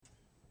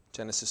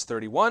Genesis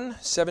 31,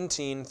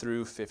 17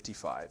 through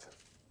 55.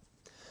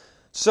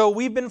 So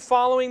we've been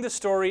following the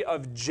story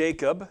of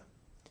Jacob,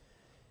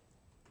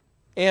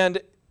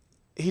 and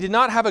he did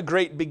not have a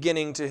great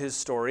beginning to his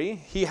story.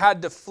 He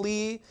had to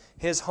flee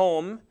his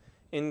home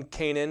in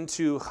Canaan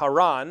to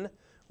Haran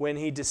when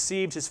he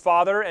deceived his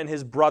father and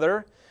his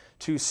brother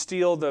to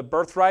steal the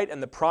birthright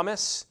and the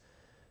promise.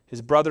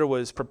 His brother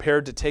was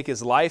prepared to take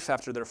his life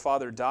after their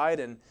father died,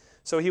 and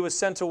so he was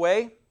sent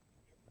away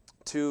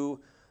to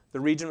the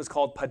region was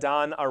called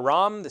Padan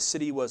Aram. The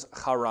city was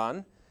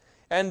Haran.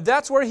 And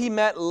that's where he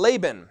met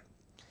Laban.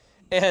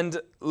 And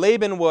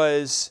Laban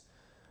was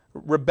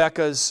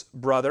Rebekah's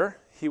brother.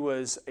 He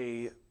was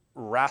a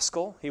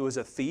rascal. He was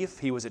a thief.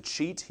 He was a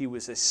cheat. He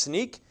was a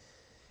sneak.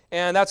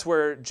 And that's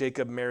where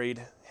Jacob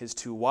married his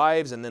two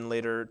wives and then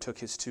later took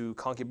his two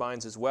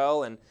concubines as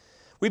well. And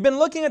we've been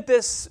looking at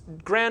this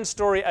grand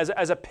story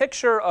as a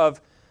picture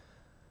of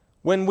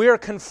when we're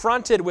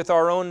confronted with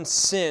our own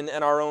sin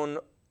and our own,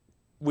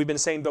 we've been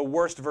saying, the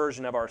worst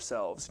version of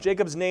ourselves.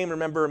 Jacob's name,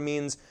 remember,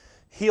 means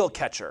heel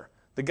catcher,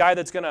 the guy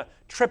that's going to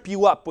trip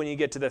you up when you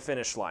get to the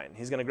finish line.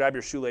 He's going to grab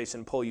your shoelace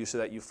and pull you so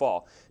that you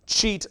fall.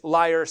 Cheat,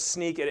 liar,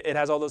 sneak, it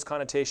has all those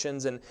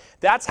connotations, and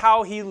that's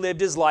how he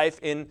lived his life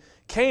in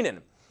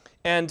Canaan.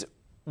 And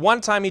one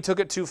time he took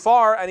it too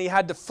far, and he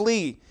had to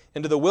flee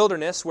into the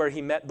wilderness where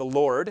he met the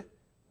Lord.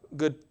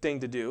 Good thing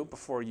to do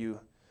before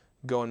you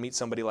go and meet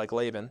somebody like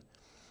Laban.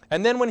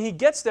 And then when he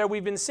gets there,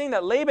 we've been seeing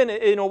that Laban,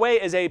 in a way,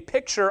 is a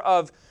picture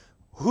of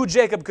who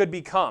Jacob could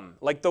become,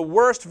 like the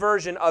worst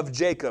version of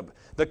Jacob,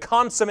 the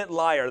consummate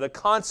liar, the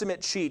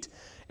consummate cheat.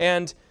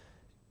 And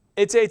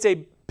it's a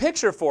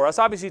picture for us.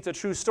 Obviously, it's a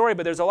true story,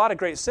 but there's a lot of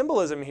great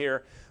symbolism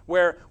here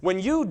where when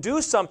you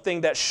do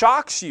something that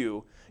shocks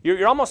you,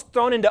 you're almost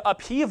thrown into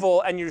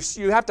upheaval, and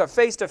you have to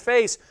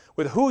face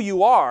with who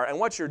you are and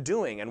what you're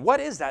doing. And what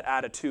is that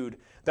attitude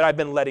that I've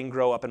been letting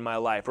grow up in my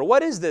life? Or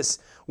what is this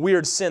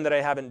weird sin that I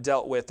haven't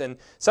dealt with? And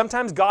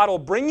sometimes God will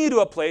bring you to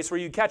a place where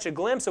you catch a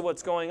glimpse of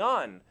what's going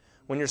on.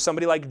 When you're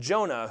somebody like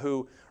Jonah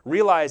who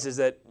realizes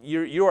that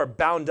you are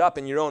bound up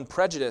in your own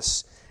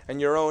prejudice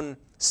and your own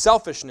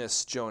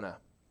selfishness, Jonah.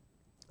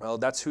 Well,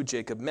 that's who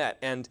Jacob met.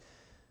 And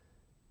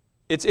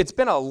it's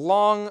been a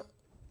long,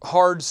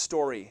 hard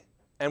story.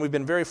 And we've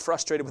been very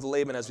frustrated with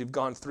Laban as we've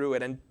gone through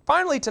it. And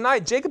finally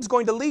tonight, Jacob's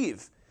going to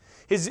leave.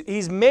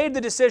 He's made the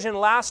decision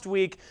last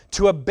week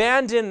to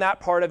abandon that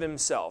part of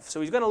himself. So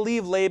he's going to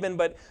leave Laban,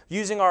 but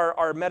using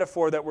our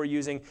metaphor that we're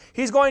using,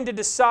 he's going to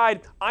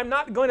decide, I'm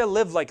not going to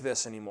live like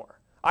this anymore.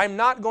 I'm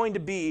not going to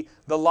be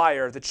the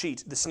liar, the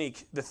cheat, the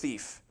sneak, the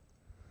thief.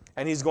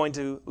 And he's going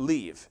to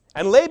leave.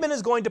 And Laban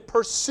is going to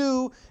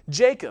pursue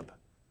Jacob.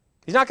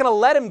 He's not going to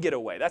let him get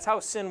away. That's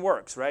how sin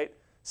works, right?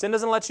 Sin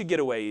doesn't let you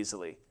get away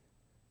easily.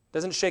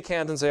 Doesn't shake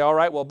hands and say, all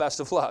right, well, best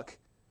of luck.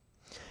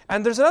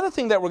 And there's another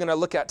thing that we're going to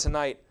look at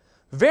tonight.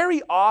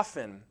 Very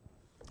often,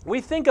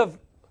 we think of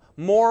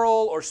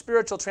moral or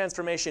spiritual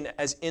transformation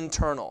as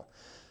internal.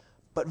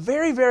 But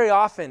very, very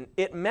often,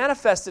 it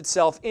manifests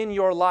itself in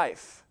your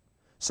life.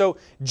 So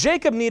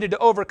Jacob needed to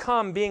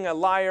overcome being a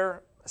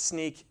liar, a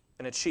sneak,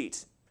 and a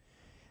cheat.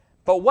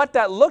 But what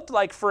that looked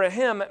like for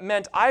him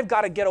meant I've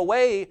got to get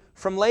away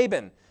from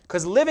Laban.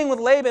 Because living with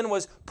Laban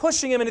was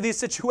pushing him into these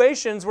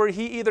situations where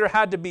he either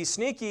had to be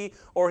sneaky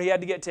or he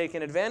had to get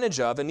taken advantage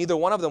of, and neither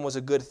one of them was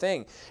a good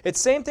thing. It's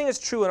the same thing is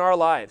true in our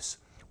lives,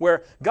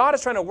 where God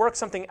is trying to work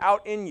something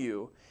out in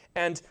you,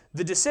 and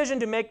the decision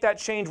to make that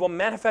change will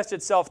manifest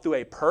itself through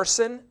a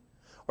person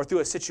or through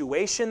a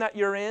situation that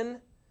you're in.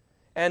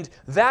 And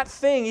that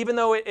thing, even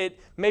though it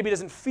maybe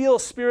doesn't feel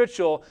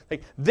spiritual,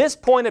 like this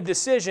point of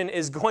decision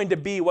is going to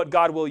be what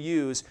God will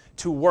use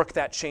to work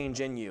that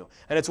change in you.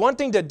 And it's one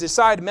thing to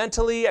decide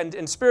mentally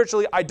and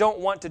spiritually, I don't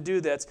want to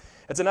do this.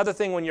 It's another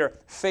thing when you're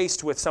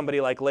faced with somebody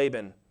like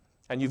Laban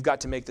and you've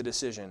got to make the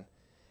decision.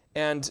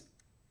 And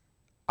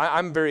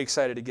I'm very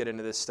excited to get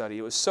into this study.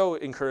 It was so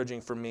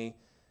encouraging for me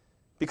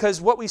because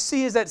what we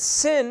see is that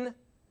sin,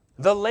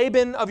 the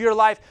Laban of your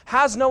life,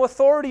 has no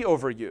authority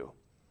over you.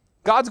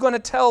 God's going to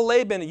tell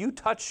Laban, you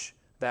touch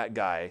that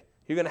guy,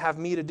 you're going to have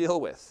me to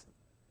deal with.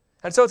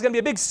 And so it's going to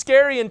be a big,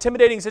 scary,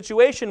 intimidating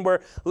situation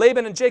where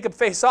Laban and Jacob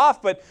face off,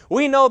 but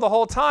we know the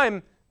whole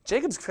time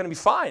Jacob's going to be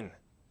fine.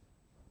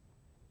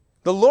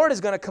 The Lord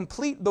is going to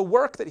complete the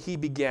work that he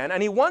began,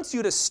 and he wants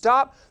you to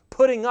stop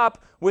putting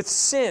up with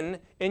sin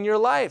in your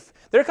life.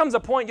 There comes a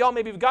point, y'all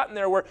maybe have gotten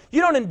there, where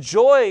you don't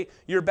enjoy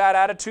your bad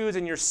attitudes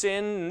and your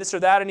sin and this or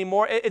that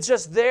anymore. It's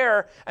just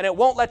there, and it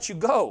won't let you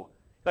go.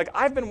 Like,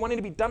 I've been wanting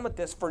to be done with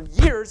this for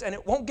years, and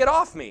it won't get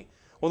off me.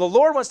 Well, the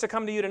Lord wants to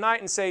come to you tonight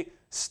and say,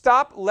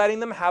 stop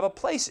letting them have a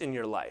place in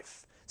your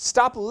life.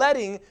 Stop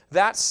letting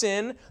that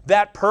sin,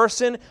 that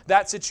person,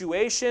 that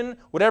situation,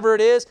 whatever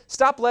it is,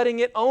 stop letting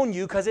it own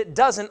you because it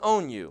doesn't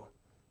own you.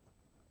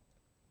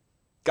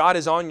 God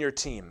is on your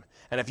team.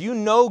 And if you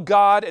know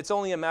God, it's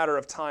only a matter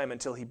of time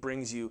until he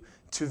brings you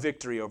to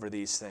victory over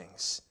these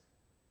things.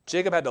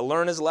 Jacob had to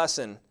learn his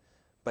lesson,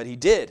 but he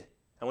did.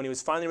 And when he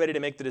was finally ready to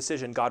make the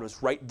decision, God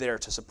was right there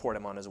to support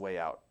him on his way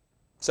out.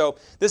 So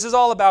this is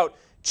all about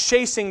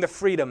chasing the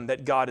freedom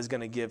that God is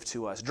going to give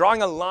to us,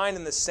 drawing a line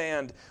in the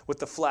sand with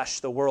the flesh,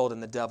 the world,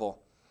 and the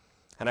devil.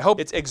 And I hope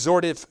it's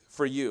exhortive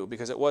for you,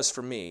 because it was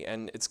for me,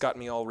 and it's got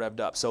me all revved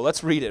up. So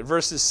let's read it,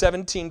 verses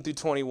 17 through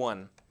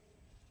 21.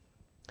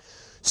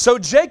 So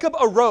Jacob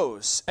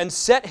arose and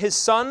set his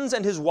sons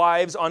and his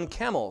wives on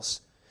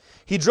camels.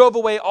 He drove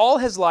away all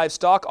his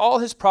livestock, all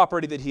his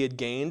property that he had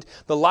gained,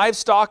 the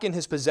livestock in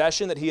his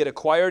possession that he had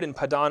acquired in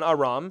Padan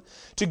Aram,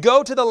 to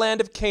go to the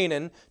land of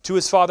Canaan to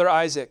his father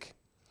Isaac.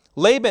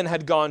 Laban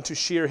had gone to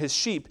shear his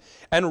sheep,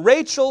 and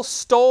Rachel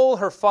stole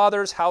her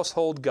father's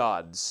household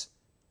gods.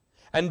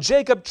 And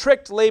Jacob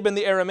tricked Laban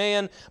the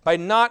Aramean by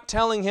not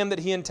telling him that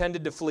he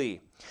intended to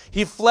flee.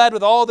 He fled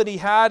with all that he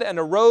had and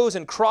arose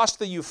and crossed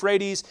the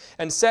Euphrates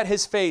and set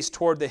his face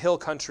toward the hill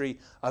country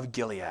of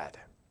Gilead.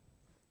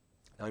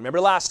 Now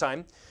remember last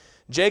time,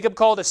 Jacob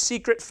called a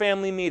secret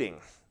family meeting.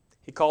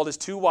 He called his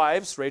two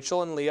wives,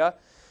 Rachel and Leah,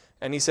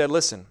 and he said,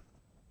 listen,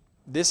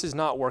 this is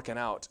not working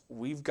out.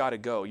 We've got to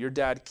go. Your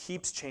dad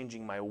keeps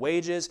changing my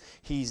wages.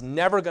 He's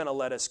never going to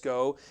let us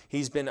go.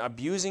 He's been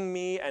abusing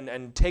me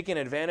and taking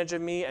advantage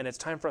of me, and it's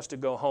time for us to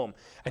go home.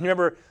 And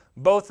remember,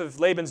 both of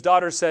Laban's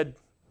daughters said,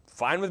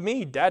 fine with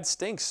me. Dad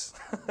stinks.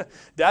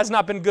 Dad's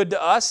not been good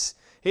to us.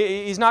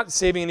 He's not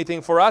saving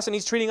anything for us, and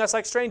he's treating us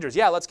like strangers.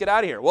 Yeah, let's get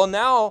out of here. Well,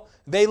 now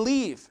they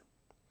leave.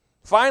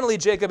 Finally,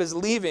 Jacob is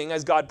leaving,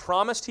 as God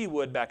promised he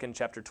would back in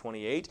chapter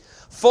 28,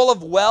 full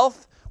of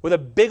wealth, with a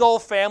big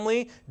old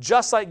family,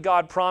 just like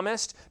God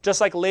promised,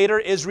 just like later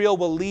Israel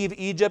will leave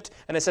Egypt,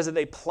 and it says that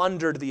they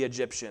plundered the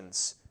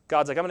Egyptians.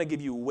 God's like, I'm going to give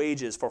you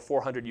wages for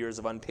 400 years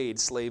of unpaid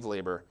slave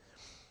labor.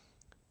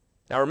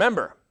 Now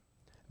remember,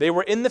 they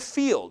were in the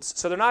fields,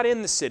 so they're not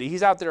in the city.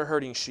 He's out there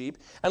herding sheep.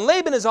 And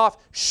Laban is off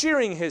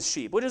shearing his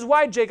sheep, which is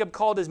why Jacob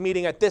called his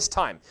meeting at this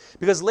time,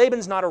 because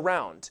Laban's not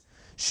around.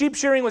 Sheep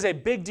shearing was a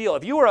big deal.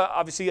 If you were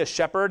obviously a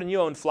shepherd and you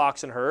owned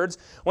flocks and herds,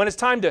 when it's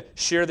time to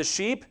shear the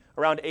sheep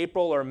around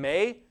April or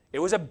May, it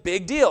was a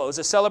big deal. It was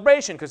a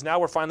celebration because now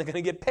we're finally going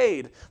to get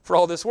paid for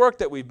all this work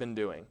that we've been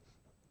doing.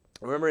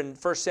 Remember in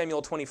 1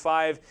 Samuel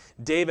 25,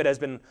 David has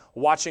been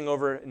watching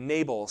over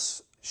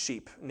Nabal's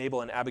sheep.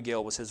 Nabal and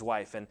Abigail was his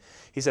wife. And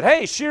he said,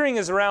 hey, shearing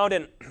is around,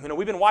 and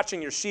we've been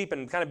watching your sheep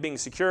and kind of being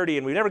security,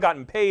 and we've never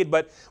gotten paid,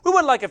 but we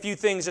would like a few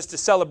things just to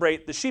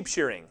celebrate the sheep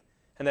shearing.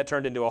 And that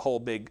turned into a whole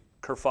big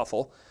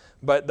kerfuffle.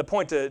 But the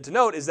point to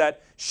note is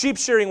that sheep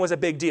shearing was a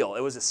big deal.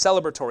 It was a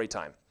celebratory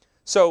time.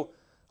 So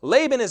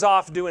Laban is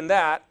off doing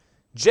that.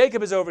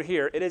 Jacob is over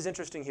here. It is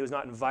interesting he was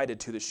not invited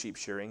to the sheep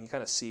shearing. You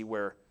kind of see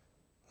where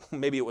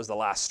maybe it was the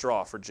last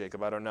straw for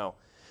Jacob. I don't know.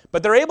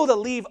 But they're able to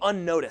leave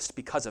unnoticed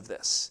because of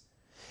this.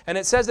 And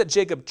it says that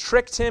Jacob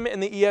tricked him in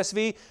the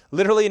ESV.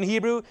 Literally in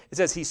Hebrew, it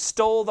says he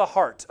stole the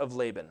heart of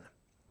Laban.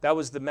 That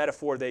was the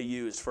metaphor they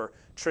used for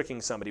tricking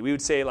somebody. We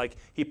would say like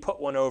he put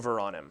one over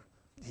on him.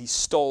 He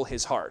stole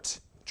his heart,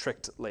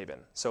 tricked Laban.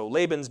 So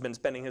Laban's been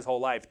spending his whole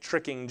life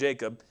tricking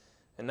Jacob,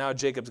 and now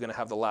Jacob's going to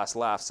have the last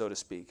laugh, so to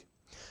speak.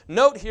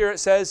 Note here it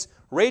says,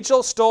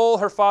 Rachel stole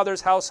her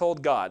father's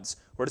household gods.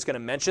 We're just going to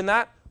mention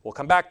that. We'll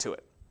come back to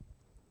it.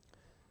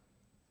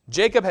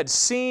 Jacob had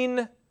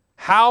seen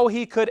how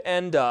he could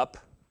end up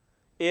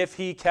if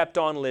he kept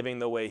on living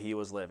the way he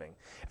was living.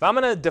 If I'm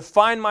going to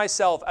define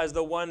myself as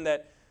the one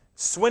that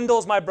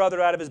swindles my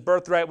brother out of his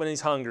birthright when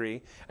he's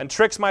hungry and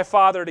tricks my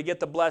father to get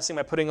the blessing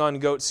by putting on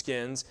goat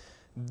skins,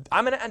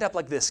 I'm going to end up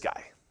like this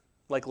guy,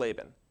 like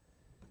Laban.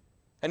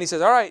 And he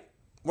says, all right,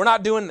 we're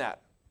not doing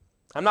that.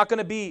 I'm not going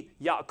to be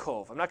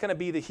Yaakov. I'm not going to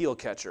be the heel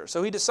catcher.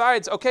 So he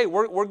decides, okay,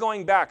 we're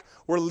going back.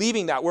 We're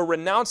leaving that. We're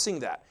renouncing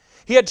that.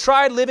 He had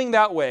tried living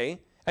that way,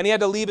 and he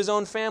had to leave his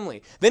own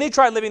family. Then he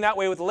tried living that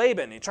way with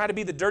Laban. He tried to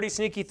be the dirty,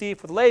 sneaky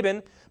thief with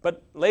Laban,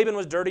 but Laban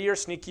was dirtier,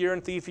 sneakier,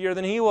 and thiefier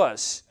than he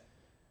was.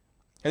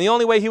 And the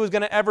only way he was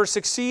going to ever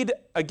succeed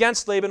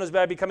against Laban was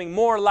by becoming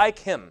more like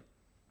him.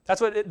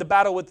 That's what the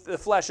battle with the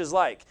flesh is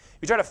like. If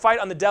you try to fight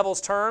on the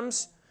devil's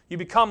terms, you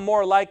become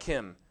more like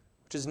him,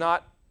 which is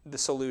not the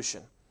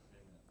solution.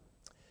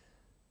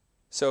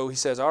 So he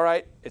says, all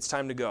right, it's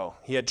time to go.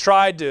 He had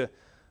tried to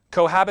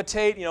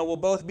cohabitate. We'll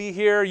both be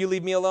here. You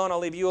leave me alone, I'll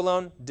leave you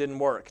alone. Didn't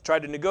work.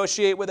 Tried to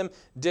negotiate with him.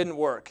 Didn't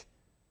work.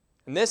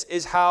 And this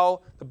is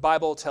how the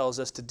Bible tells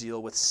us to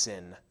deal with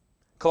sin.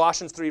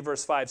 Colossians 3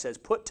 verse 5 says,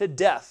 put to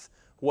death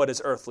what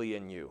is earthly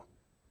in you.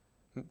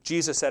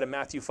 Jesus said in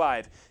Matthew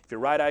 5, if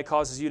your right eye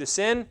causes you to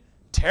sin,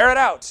 tear it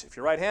out. If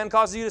your right hand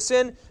causes you to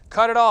sin,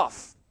 cut it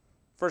off.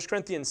 1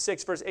 Corinthians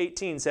 6 verse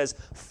 18 says,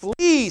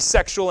 flee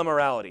sexual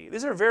immorality.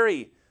 These are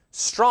very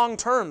strong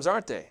terms,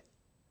 aren't they?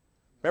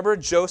 Remember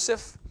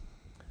Joseph?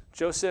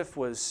 Joseph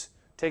was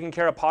taking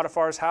care of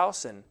Potiphar's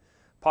house, and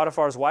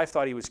Potiphar's wife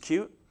thought he was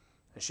cute,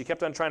 and she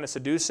kept on trying to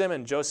seduce him,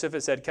 and Joseph,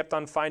 it said, kept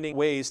on finding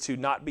ways to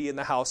not be in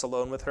the house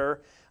alone with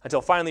her, until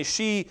finally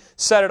she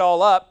set it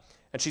all up,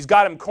 and she's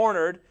got him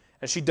cornered,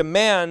 and she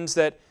demands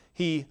that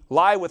he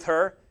lie with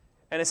her,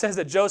 and it says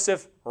that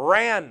Joseph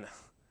ran.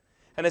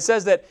 And it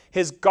says that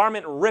his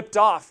garment ripped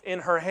off in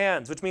her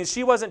hands, which means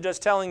she wasn't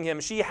just telling him,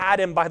 she had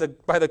him by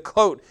the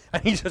coat,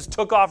 and he just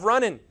took off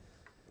running.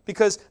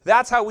 Because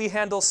that's how we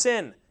handle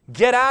sin.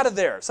 Get out of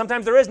there.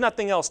 Sometimes there is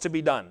nothing else to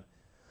be done.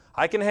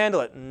 I can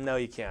handle it. No,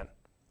 you can't.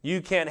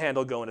 You can't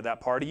handle going to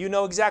that party. You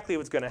know exactly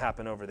what's going to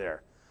happen over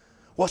there.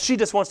 Well, she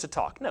just wants to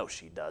talk. No,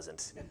 she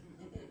doesn't.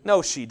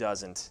 No, she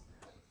doesn't.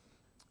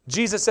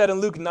 Jesus said in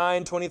Luke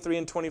 9, 23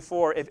 and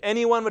 24, if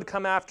anyone would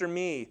come after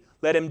me,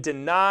 let him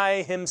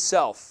deny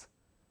himself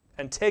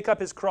and take up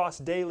his cross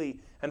daily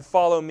and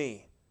follow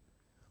me.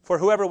 For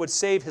whoever would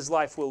save his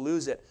life will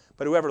lose it,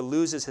 but whoever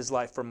loses his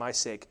life for my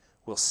sake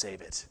will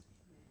save it.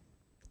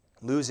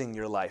 Losing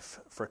your life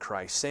for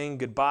Christ, saying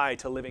goodbye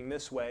to living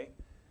this way,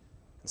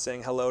 and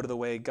saying hello to the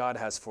way God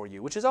has for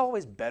you, which is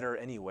always better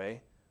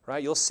anyway,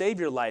 right? You'll save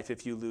your life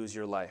if you lose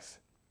your life.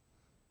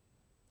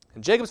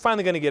 And Jacob's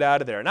finally going to get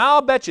out of there. Now,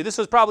 I'll bet you this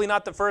was probably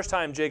not the first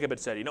time Jacob had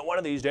said, one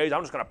of these days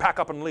I'm just going to pack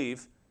up and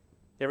leave.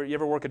 You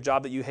ever work a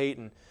job that you hate,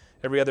 and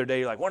every other day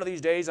you're like, one of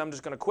these days I'm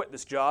just going to quit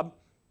this job?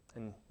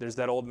 And there's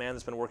that old man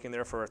that's been working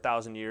there for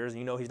 1,000 years, and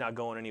you know he's not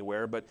going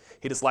anywhere, but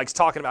he just likes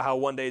talking about how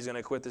one day he's going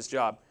to quit this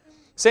job.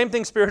 Same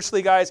thing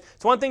spiritually, guys.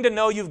 It's one thing to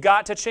know you've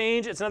got to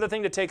change. It's another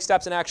thing to take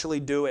steps and actually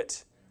do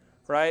it,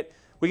 right?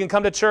 We can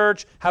come to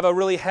church, have a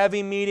really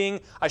heavy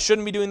meeting. I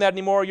shouldn't be doing that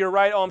anymore. You're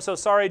right. Oh, I'm so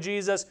sorry,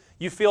 Jesus.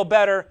 You feel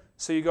better,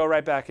 so you go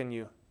right back and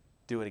you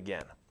do it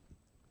again.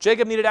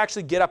 Jacob needed to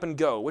actually get up and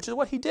go, which is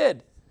what he did.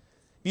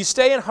 If you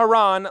stay in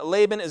Haran,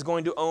 Laban is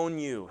going to own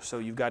you, so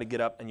you've got to get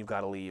up and you've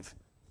got to leave.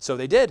 So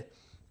they did.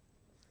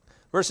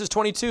 Verses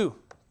 22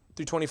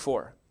 through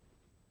 24.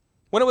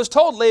 When it was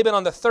told Laban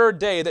on the third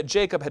day that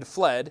Jacob had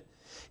fled,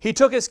 he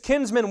took his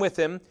kinsmen with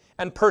him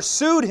and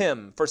pursued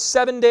him for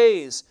 7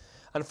 days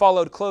and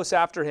followed close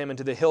after him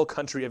into the hill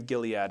country of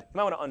Gilead. You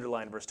might want to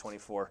underline verse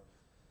 24.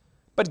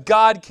 But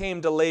God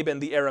came to Laban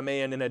the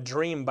Aramean in a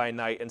dream by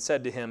night and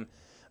said to him,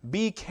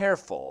 be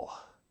careful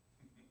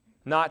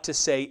not to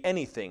say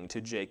anything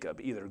to Jacob,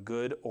 either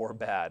good or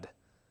bad.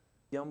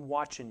 I'm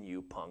watching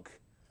you, punk.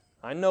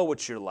 I know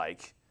what you're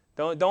like.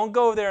 Don't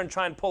go over there and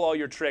try and pull all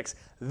your tricks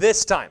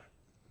this time.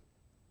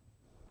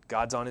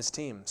 God's on his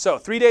team. So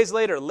 3 days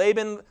later,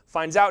 Laban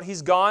finds out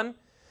he's gone,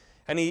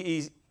 and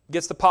he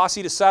gets the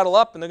posse to saddle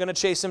up, and they're going to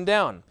chase him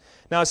down.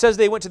 Now it says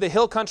they went to the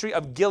hill country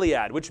of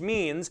Gilead, which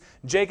means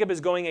Jacob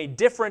is going a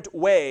different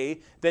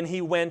way than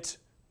he went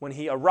when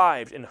he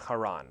arrived in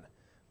Haran.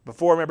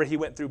 Before, remember, he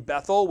went through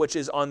Bethel, which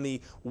is on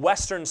the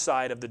western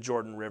side of the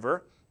Jordan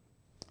River.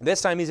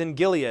 This time he's in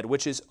Gilead,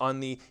 which is on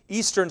the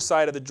eastern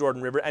side of the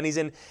Jordan River, and he's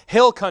in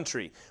hill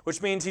country,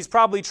 which means he's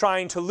probably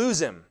trying to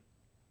lose him.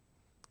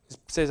 He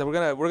says that we're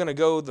going to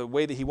go the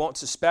way that he won't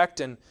suspect,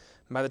 and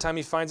by the time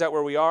he finds out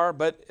where we are,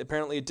 but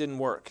apparently it didn't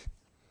work.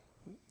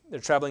 They're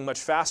traveling much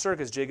faster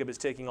because Jacob is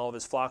taking all of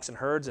his flocks and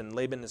herds, and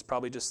Laban is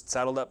probably just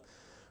saddled up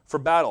for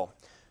battle.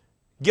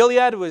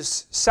 Gilead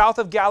was south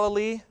of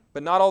Galilee,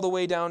 but not all the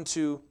way down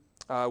to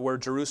where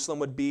Jerusalem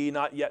would be,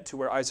 not yet to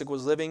where Isaac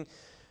was living.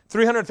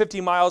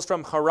 350 miles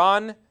from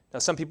Haran. Now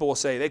some people will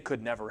say they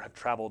could never have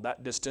traveled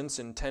that distance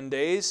in 10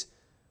 days.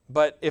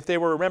 But if they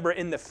were, remember,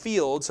 in the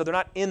field, so they're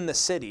not in the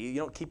city, you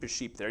don't keep your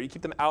sheep there, you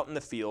keep them out in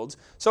the fields.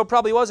 So it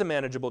probably was a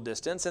manageable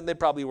distance, and they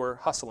probably were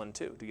hustling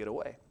too to get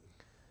away.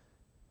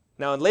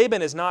 Now,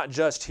 Laban is not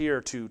just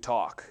here to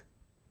talk,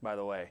 by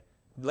the way.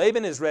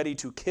 Laban is ready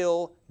to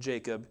kill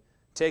Jacob,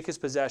 take his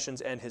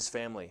possessions and his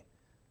family.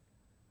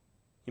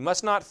 You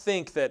must not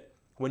think that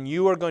when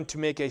you are going to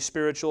make a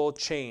spiritual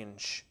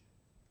change,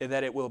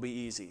 that it will be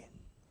easy.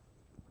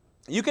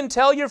 You can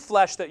tell your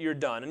flesh that you're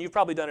done, and you've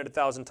probably done it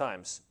 1,000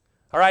 times.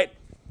 All right,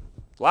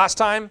 last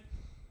time,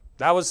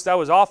 that was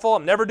awful.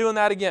 I'm never doing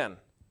that again.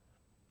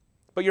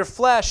 But your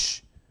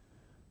flesh,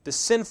 the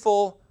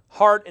sinful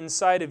heart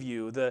inside of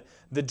you, the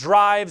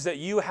drives that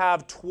you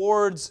have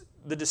towards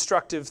the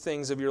destructive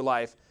things of your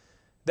life,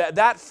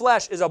 that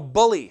flesh is a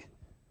bully,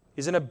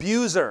 is an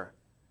abuser.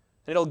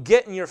 And it'll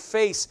get in your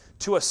face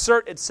to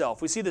assert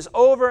itself. We see this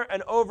over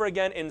and over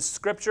again in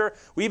Scripture.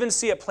 We even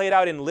see it played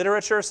out in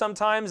literature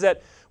sometimes,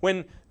 that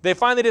when they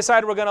finally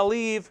decide we're going to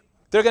leave,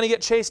 they're going to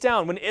get chased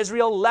down. When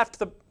Israel left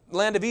the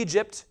land of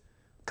Egypt,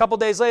 a couple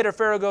days later,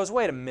 Pharaoh goes,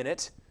 wait a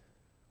minute,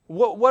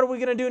 what are we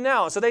going to do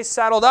now? So they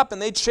saddled up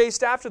and they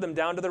chased after them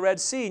down to the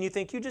Red Sea. And you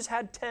think, you just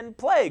had 10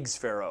 plagues,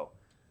 Pharaoh.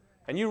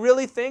 And you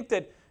really think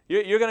that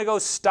you're going to go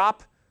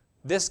stop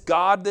this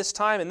God this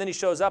time? And then he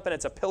shows up and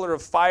it's a pillar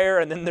of fire,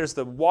 and then there's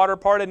the water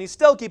part, and he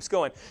still keeps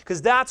going.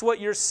 Because that's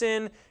what your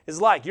sin is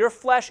like. Your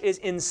flesh is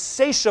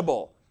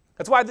insatiable.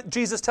 That's why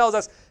Jesus tells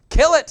us,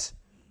 kill it.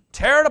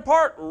 Tear it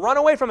apart. Run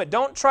away from it.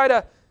 Don't try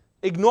to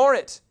ignore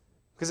it,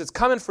 because it's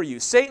coming for you.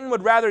 Satan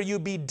would rather you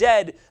be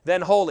dead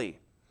than holy.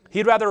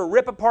 He'd rather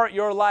rip apart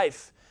your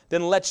life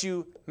than let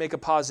you make a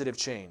positive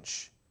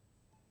change.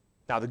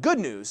 Now, the good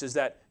news is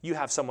that you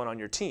have someone on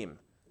your team,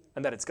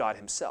 and that it's God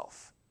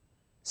himself.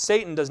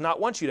 Satan does not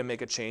want you to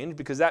make a change,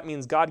 because that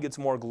means God gets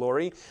more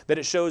glory, that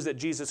it shows that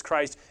Jesus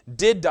Christ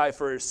did die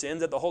for his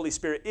sins, that the Holy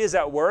Spirit is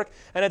at work,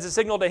 and it's a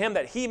signal to him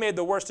that he made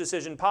the worst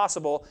decision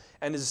possible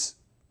and is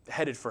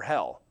headed for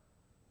hell.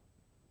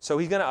 So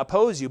he's going to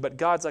oppose you, but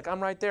God's like, I'm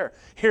right there.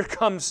 Here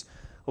comes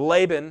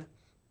Laban,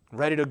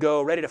 ready to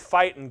go, ready to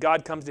fight, and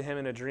God comes to him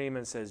in a dream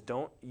and says,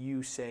 don't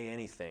you say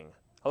anything.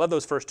 I love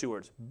those first two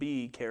words,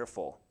 be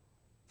careful.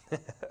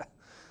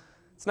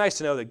 It's nice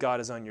to know that God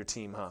is on your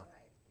team, huh?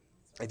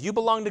 If you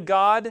belong to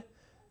God,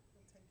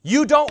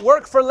 you don't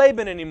work for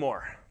Laban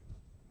anymore.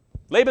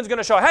 Laban's going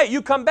to show, hey,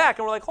 you come back.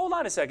 And we're like, hold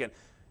on a second.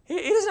 He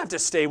doesn't have to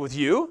stay with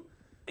you.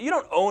 You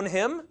don't own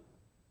him.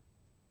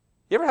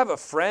 You ever have a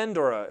friend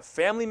or a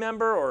family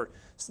member or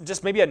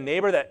just maybe a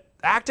neighbor that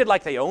acted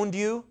like they owned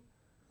you?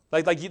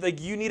 Like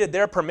you needed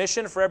their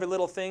permission for every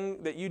little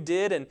thing that you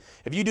did, and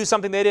if you do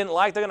something they didn't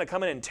like, they're going to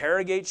come and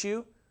interrogate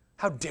you?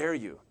 How dare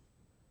you?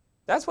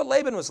 That's what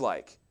Laban was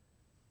like.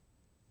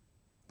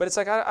 But it's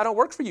like, I don't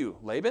work for you,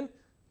 Laban.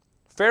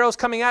 Pharaoh's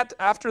coming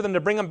after them to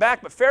bring them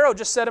back, but Pharaoh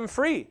just set them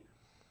free.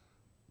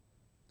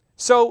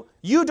 So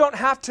you don't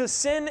have to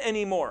sin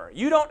anymore.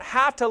 You don't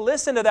have to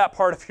listen to that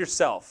part of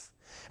yourself.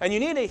 And you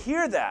need to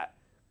hear that.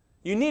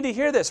 You need to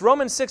hear this.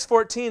 Romans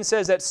 6:14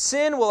 says that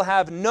sin will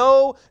have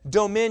no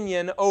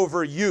dominion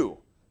over you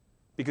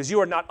because you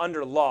are not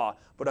under law,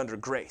 but under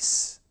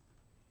grace.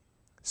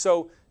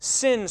 So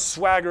sin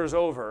swaggers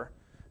over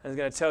and is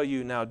going to tell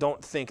you, now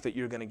don't think that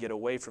you're going to get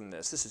away from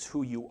this. This is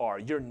who you are.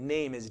 Your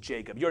name is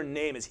Jacob. Your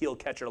name is heel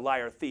catcher,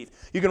 liar, thief.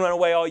 You can run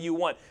away all you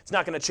want. It's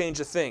not going to change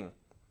a thing.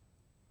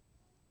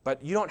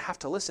 But you don't have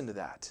to listen to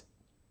that.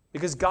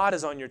 Because God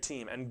is on your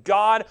team, and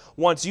God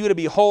wants you to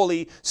be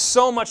holy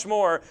so much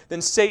more than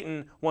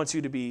Satan wants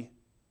you to be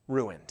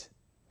ruined.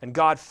 And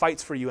God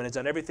fights for you and has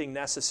done everything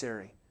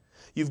necessary.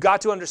 You've got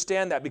to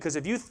understand that, because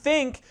if you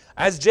think,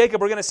 as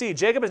Jacob, we're going to see,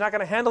 Jacob is not going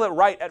to handle it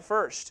right at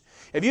first.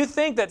 If you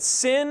think that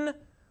sin,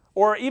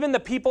 or even the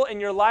people in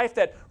your life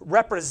that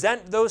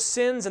represent those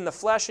sins in the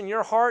flesh in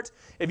your heart,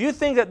 if you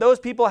think that those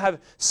people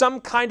have some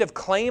kind of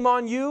claim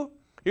on you,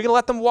 you're going to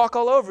let them walk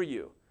all over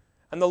you.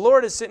 And the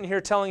Lord is sitting here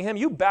telling him,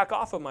 you back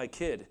off of my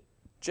kid.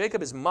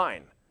 Jacob is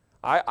mine.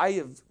 I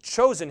have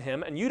chosen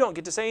him, and you don't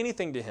get to say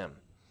anything to him.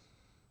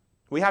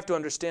 We have to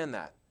understand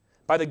that.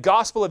 By the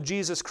gospel of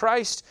Jesus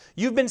Christ,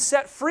 you've been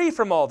set free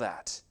from all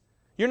that.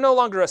 You're no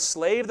longer a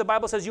slave. The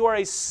Bible says you are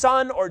a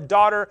son or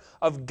daughter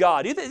of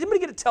God. Does anybody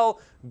get to tell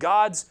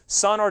God's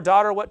son or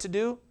daughter what to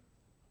do?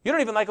 You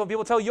don't even like when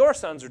people tell your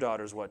sons or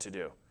daughters what to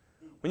do.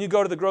 When you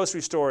go to the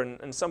grocery store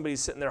and somebody's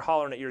sitting there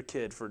hollering at your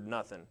kid for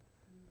nothing.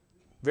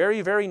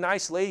 Very, very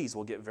nice ladies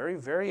will get very,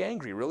 very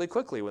angry really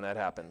quickly when that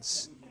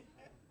happens.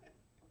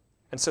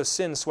 And so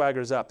sin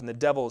swaggers up, and the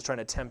devil is trying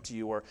to tempt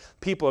you, or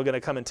people are going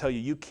to come and tell you,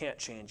 you can't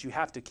change. You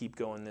have to keep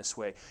going this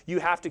way. You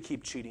have to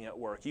keep cheating at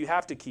work. You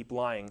have to keep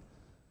lying.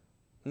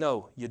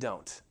 No, you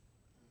don't.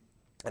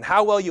 And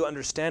how well you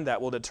understand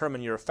that will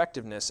determine your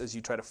effectiveness as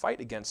you try to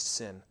fight against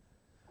sin.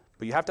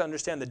 But you have to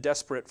understand the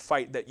desperate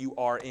fight that you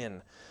are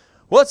in.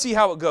 Well, let's see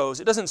how it goes.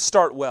 It doesn't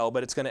start well,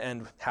 but it's going to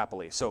end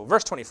happily. So,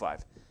 verse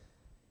 25.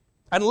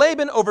 And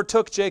Laban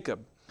overtook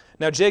Jacob.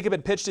 Now Jacob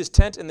had pitched his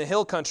tent in the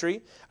hill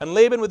country, and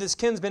Laban with his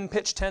kinsmen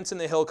pitched tents in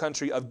the hill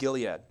country of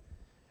Gilead.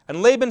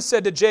 And Laban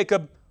said to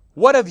Jacob,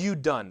 what have you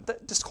done?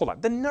 Just hold on.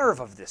 The nerve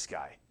of this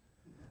guy.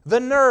 The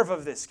nerve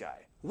of this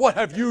guy. What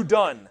have you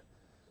done?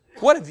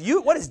 What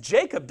has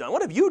Jacob done?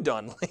 What have you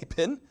done,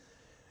 Laban?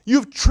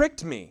 You've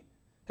tricked me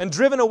and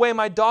driven away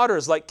my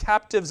daughters like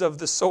captives of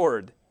the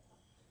sword.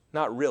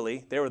 Not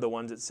really. They were the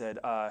ones that said,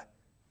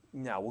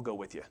 no, we'll go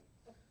with you.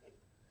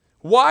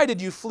 Why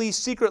did you flee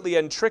secretly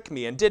and trick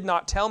me and did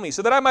not tell me,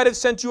 so that I might have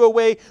sent you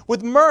away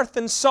with mirth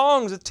and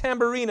songs, with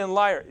tambourine and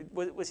lyre?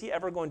 Was he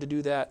ever going to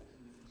do that?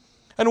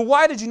 And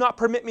why did you not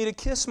permit me to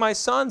kiss my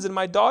sons and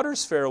my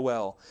daughters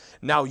farewell?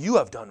 Now you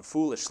have done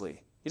foolishly.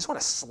 You just want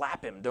to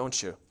slap him,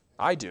 don't you?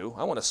 I do.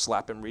 I want to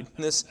slap him reading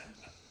this.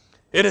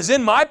 It is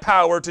in my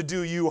power to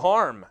do you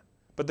harm.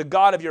 But the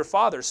God of your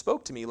father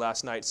spoke to me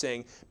last night,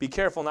 saying, be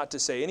careful not to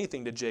say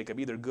anything to Jacob,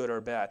 either good or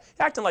bad.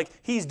 Acting like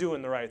he's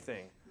doing the right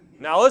thing.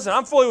 Now listen,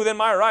 I'm fully within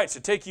my rights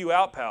to take you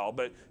out, pal,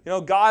 but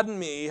God and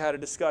me had a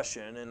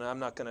discussion, and I'm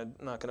not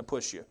gonna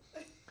push you.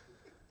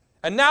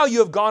 And now you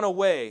have gone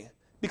away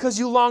because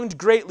you longed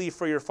greatly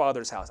for your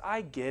father's house.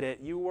 I get it.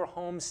 You were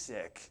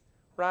homesick,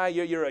 right?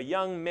 You're a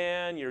young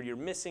man. You're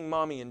missing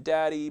mommy and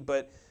daddy,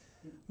 but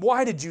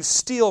why did you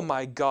steal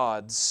my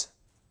gods?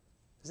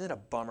 Isn't it a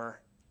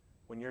bummer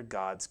when your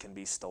gods can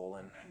be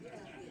stolen?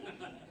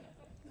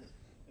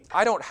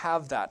 I don't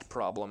have that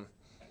problem.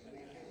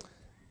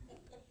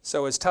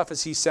 So as tough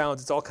as he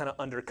sounds, it's all kind of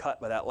undercut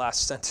by that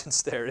last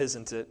sentence there,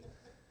 isn't it?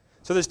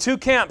 So there's two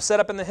camps set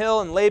up in the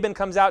hill, and Laban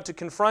comes out to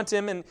confront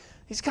him, and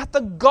he's got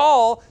the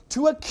gall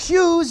to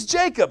accuse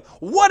Jacob.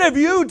 What have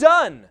you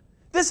done?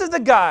 This is the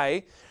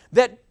guy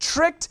that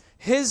tricked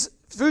his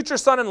future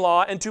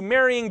son-in-law into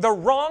marrying the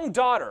wrong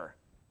daughter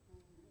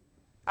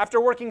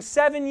after working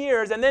 7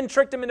 years, and then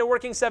tricked him into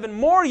working 7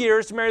 more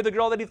years to marry the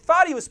girl that he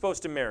thought he was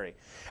supposed to marry.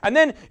 And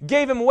then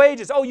gave him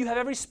wages. Oh, you have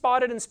every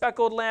spotted and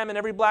speckled lamb and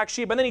every black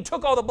sheep. And then he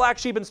took all the black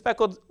sheep and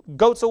speckled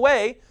goats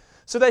away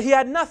so that he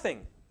had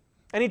nothing.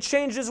 And he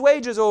changed his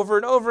wages over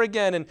and over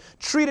again and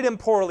treated him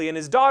poorly. And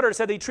his daughter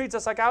said he treats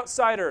us like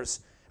outsiders.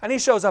 And he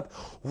shows up,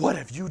 what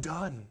have you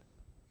done?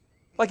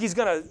 Like he's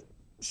going to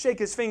shake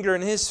his finger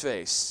in his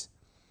face.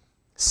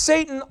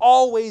 Satan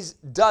always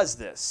does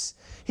this.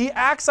 He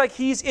acts like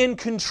he's in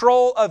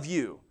control of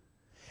you.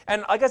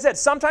 And like I said,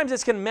 sometimes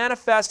this can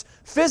manifest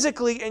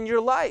physically in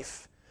your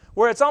life,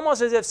 where it's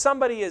almost as if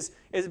somebody is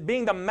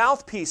being the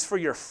mouthpiece for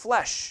your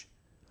flesh.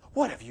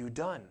 What have you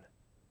done?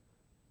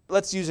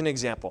 Let's use an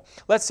example.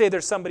 Let's say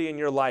there's somebody in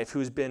your life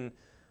who's been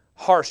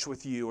harsh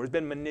with you or has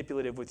been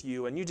manipulative with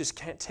you, and you just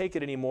can't take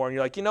it anymore, and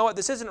you're like, you know what,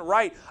 this isn't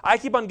right. I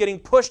keep on getting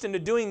pushed into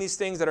doing these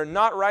things that are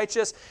not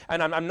righteous,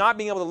 and I'm not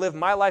being able to live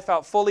my life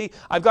out fully.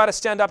 I've got to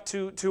stand up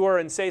to her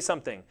and say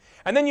something.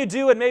 And then you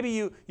do, and maybe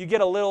you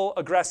get a little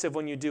aggressive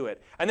when you do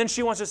it. And then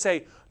she wants to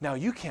say, now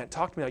you can't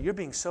talk to me. You're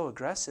being so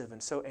aggressive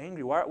and so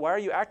angry. Why are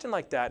you acting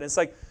like that? And it's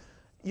like,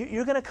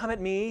 you're going to come at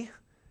me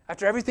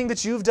after everything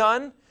that you've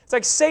done? It's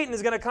like Satan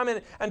is going to come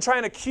in and try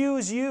and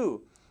accuse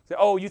you.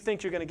 Oh, you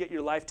think you're going to get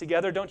your life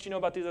together? Don't you know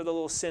about these other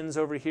little sins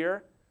over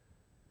here?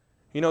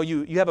 You know,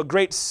 you have a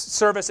great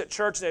service at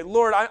church and say,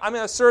 Lord, I'm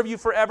going to serve you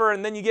forever.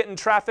 And then you get in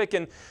traffic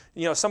and,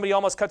 you know, somebody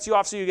almost cuts you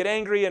off, so you get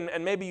angry.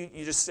 And maybe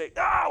you just say,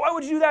 why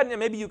would you do that? And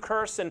maybe you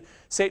curse, and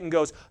Satan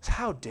goes,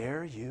 how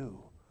dare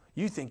you?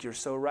 You think you're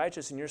so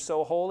righteous and you're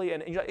so holy.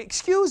 And you're like,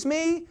 excuse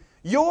me?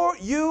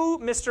 You,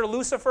 Mr.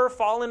 Lucifer,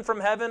 fallen from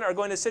heaven, are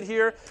going to sit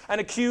here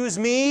and accuse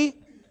me?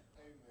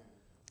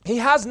 He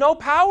has no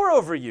power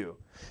over you.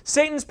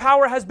 Satan's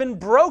power has been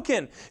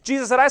broken.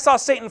 Jesus said, I saw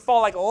Satan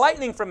fall like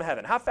lightning from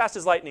heaven. How fast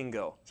does lightning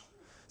go?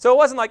 So it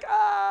wasn't like,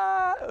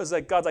 It was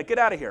like, God's like, get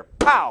out of here.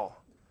 Pow.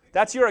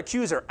 That's your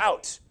accuser.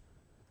 Out.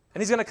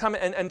 And he's going to come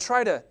and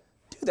try to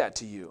do that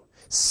to you.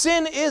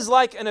 Sin is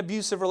like an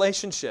abusive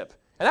relationship.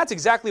 And that's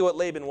exactly what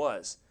Laban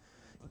was.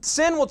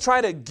 Sin will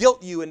try to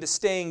guilt you into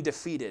staying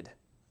defeated.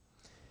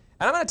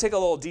 And I'm going to take a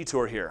little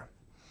detour here.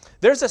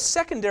 There's a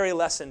secondary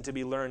lesson to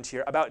be learned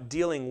here about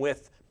dealing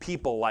with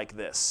people like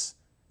this.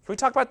 Can we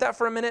talk about that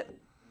for a minute?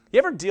 You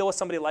ever deal with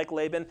somebody like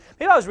Laban?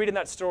 Maybe I was reading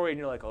that story and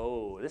you're like,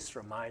 oh, this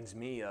reminds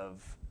me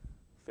of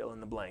fill in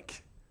the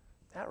blank.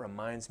 That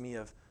reminds me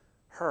of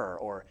her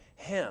or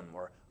him.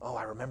 Or, oh,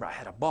 I remember I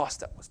had a boss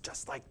that was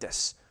just like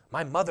this.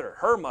 My mother,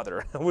 her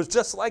mother, was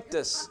just like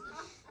this.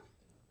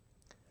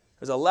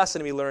 There's a lesson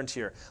to be learned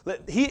here.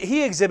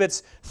 He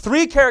exhibits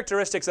 3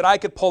 characteristics that I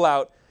could pull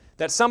out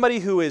that somebody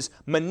who is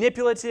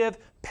manipulative,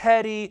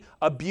 petty,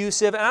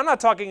 abusive, and I'm not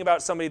talking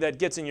about somebody that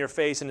gets in your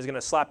face and is going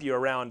to slap you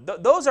around.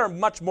 Those are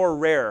much more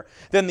rare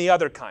than the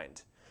other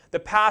kind. The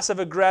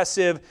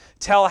passive-aggressive,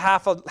 tell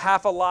half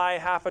a lie,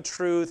 half a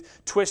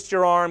truth, twist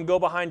your arm, go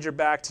behind your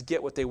back to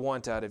get what they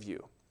want out of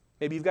you.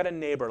 Maybe you've got a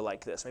neighbor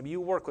like this. Maybe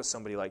you work with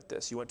somebody like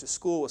this. You went to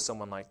school with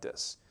someone like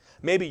this.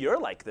 Maybe you're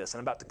like this, and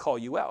I'm about to call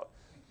you out.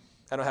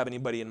 I don't have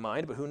anybody in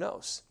mind, but who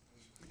knows?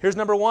 Here's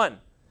number 1.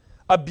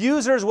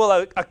 Abusers will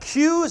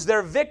accuse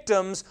their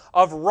victims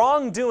of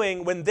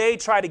wrongdoing when they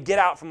try to get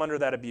out from under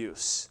that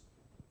abuse.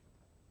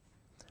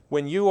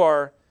 When you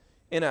are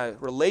in a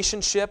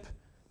relationship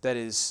that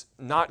is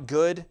not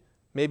good,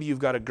 maybe you've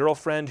got a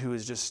girlfriend who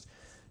has just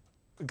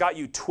got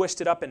you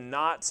twisted up in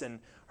knots, and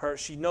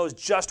she knows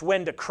just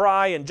when to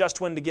cry and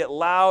just when to get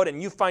loud,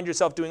 and you find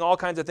yourself doing all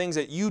kinds of things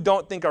that you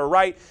don't think are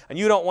right and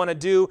you don't want to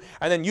do,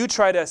 and then you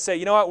try to say,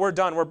 you know what, we're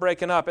done, we're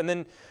breaking up, and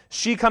then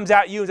she comes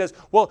at you and says,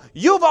 well,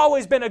 you've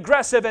always been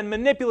aggressive and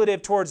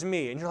manipulative towards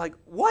me. And you're like,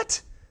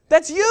 what?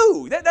 That's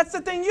you. That's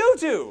the thing you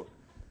do.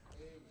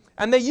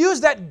 And they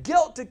use that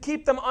guilt to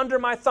keep them under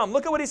my thumb.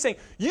 Look at what he's saying.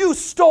 You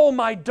stole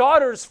my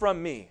daughters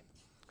from me.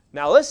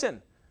 Now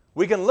listen,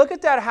 we can look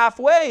at that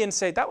halfway and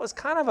say, that was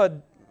kind of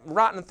a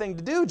rotten thing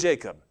to do,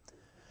 Jacob.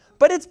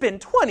 But it's been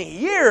 20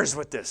 years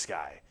with this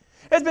guy.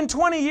 It's been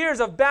 20 years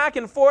of back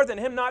and forth and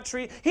him not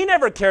treat. He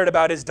never cared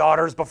about his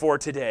daughters before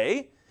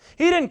today.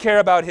 He didn't care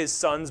about his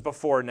sons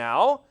before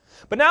now.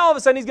 But now all of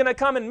a sudden he's going to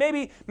come, and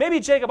maybe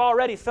Jacob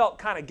already felt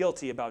kind of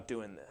guilty about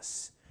doing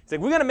this. He's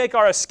like, we're going to make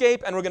our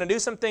escape, and we're going to do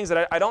some things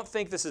that I don't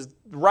think this is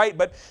right,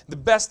 but the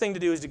best thing to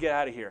do is to get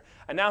out of here.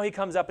 And now he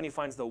comes up and he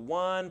finds the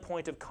one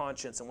point of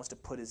conscience and wants to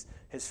put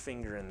his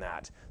finger in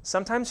that.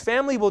 Sometimes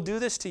family will do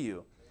this to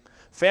you.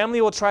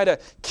 Family will try to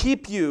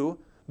keep you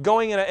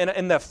going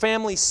in the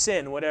family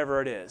sin,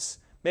 whatever it is.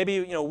 Maybe,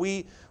 you know,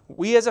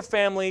 we as a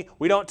family,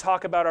 we don't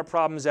talk about our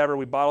problems ever.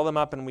 We bottle them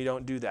up and we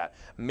don't do that.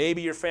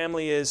 Maybe your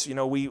family is, you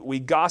know, we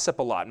gossip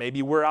a lot.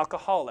 Maybe we're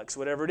alcoholics,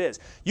 whatever it is.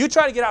 You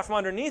try to get out from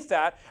underneath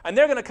that, and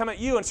they're going to come at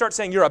you and start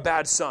saying, you're a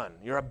bad son.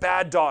 You're a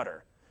bad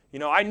daughter. You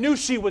know, I knew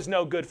she was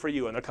no good for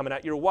you, and they're coming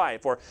at your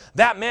wife. Or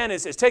that man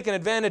is taking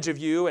advantage of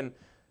you, and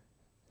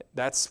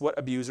that's what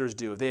abusers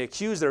do. They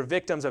accuse their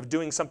victims of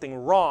doing something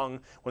wrong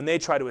when they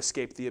try to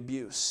escape the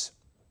abuse.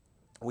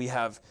 We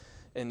have,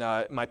 in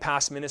my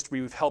past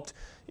ministry, we've helped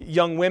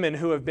young women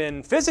who have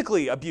been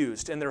physically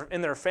abused in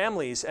their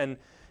families, and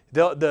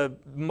the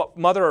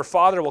mother or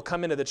father will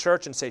come into the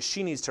church and say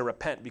she needs to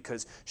repent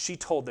because she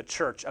told the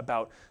church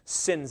about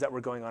sins that were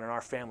going on in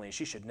our family.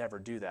 She should never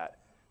do that.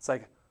 It's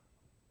like,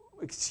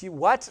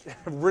 what?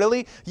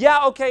 Really?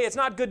 Yeah, okay, it's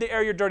not good to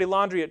air your dirty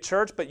laundry at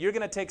church, but you're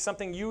going to take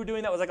something you were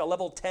doing that was like a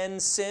level 10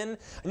 sin,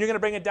 and you're going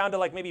to bring it down to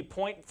like maybe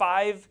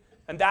 0.5,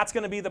 and that's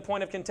going to be the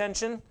point of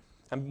contention?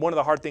 And one of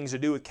the hard things to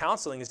do with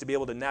counseling is to be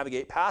able to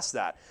navigate past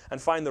that and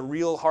find the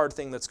real hard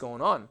thing that's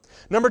going on.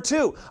 Number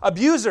 2,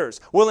 abusers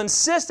will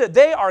insist that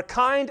they are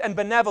kind and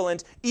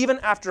benevolent even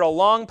after a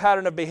long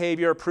pattern of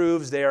behavior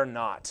proves they are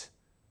not.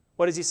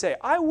 What does he say?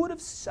 I would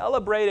have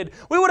celebrated.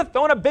 We would have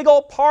thrown a big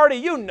old party.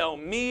 You know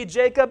me,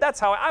 Jacob. That's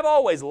how I've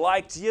always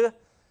liked you.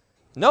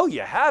 No,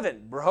 you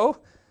haven't, bro.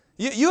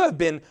 You have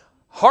been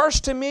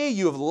harsh to me.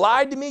 You have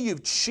lied to me.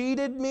 You've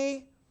cheated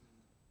me.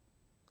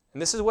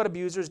 And this is what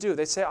abusers do.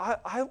 They say,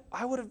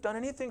 I would have done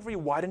anything for you.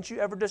 Why didn't you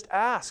ever just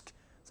ask?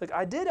 It's like,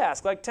 I did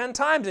ask like 10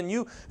 times, and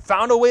you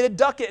found a way to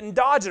duck it and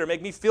dodge it or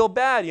make me feel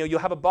bad. You'll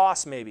have a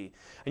boss maybe,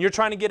 and you're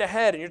trying to get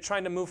ahead, and you're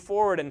trying to move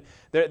forward.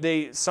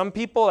 And some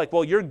people like,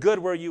 well, you're good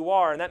where you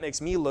are, and that makes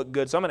me look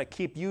good, so I'm going to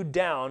keep you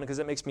down because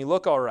it makes me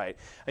look all right.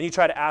 And you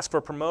try to ask for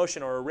a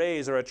promotion or a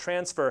raise or a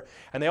transfer,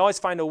 and they always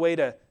find a way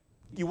to,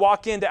 you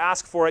walk in to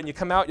ask for it, and you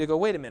come out, you go,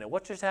 wait a minute,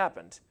 what just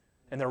happened?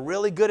 And they're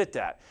really good at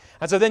that.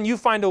 And so then you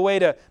find a way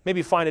to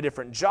maybe find a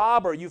different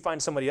job, or you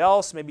find somebody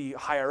else, maybe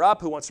higher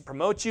up, who wants to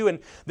promote you. And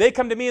they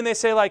come to me and they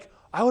say like,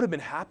 I would have been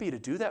happy to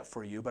do that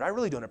for you, but I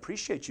really don't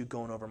appreciate you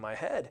going over my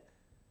head.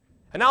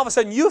 And all of a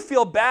sudden you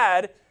feel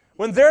bad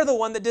when they're the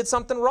one that did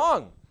something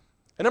wrong.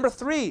 And number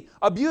 3,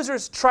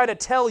 abusers try to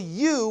tell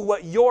you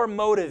what your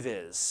motive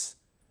is.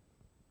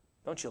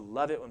 Don't you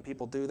love it when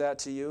people do that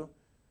to you?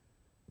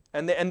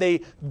 And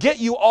they get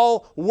you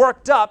all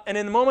worked up, and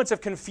in the moments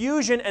of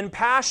confusion and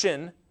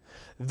passion,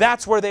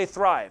 that's where they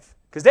thrive.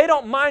 Because they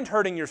don't mind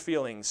hurting your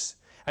feelings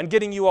and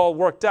getting you all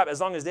worked up as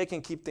long as they can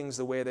keep things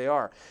the way they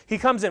are. He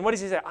comes in, what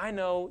does he say? I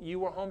know you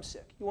were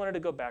homesick. You wanted to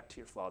go back to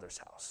your father's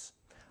house.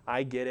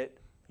 I get it.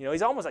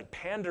 He's almost like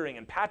pandering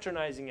and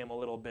patronizing him a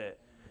little bit.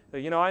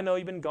 I know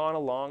you've been gone a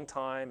long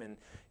time, and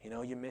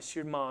you miss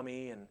your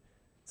mommy. And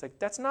it's like,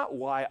 that's not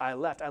why I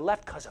left. I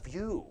left because of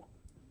you.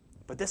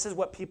 But this is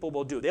what people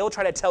will do. They will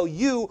try to tell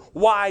you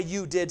why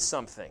you did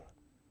something.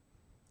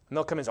 And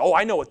they'll come in and say, oh,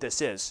 I know what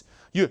this is.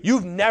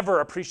 You've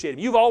never appreciated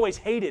me. You've always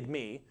hated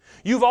me.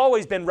 You've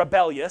always been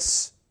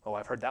rebellious. Oh,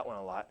 I've heard that one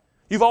a lot.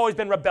 You've always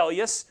been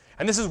rebellious,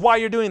 and this is why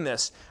you're doing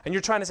this. And you're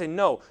trying to say,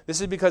 no,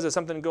 this is because of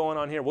something going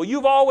on here. Well,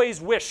 you've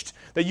always wished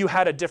that you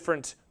had a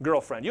different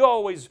girlfriend. You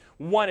always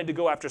wanted to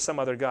go after some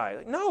other guy.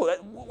 Like, no,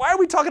 why are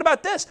we talking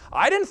about this?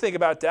 I didn't think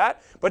about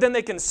that. But then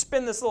they can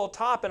spin this little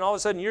top, and all of a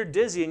sudden you're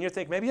dizzy, and you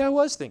think, maybe I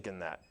was thinking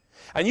that.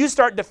 And you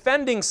start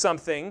defending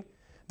something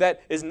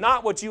that is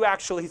not what you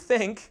actually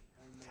think,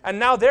 and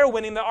now they're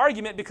winning the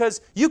argument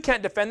because you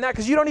can't defend that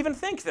because you don't even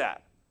think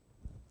that.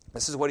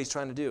 This is what he's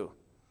trying to do.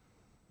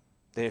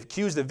 They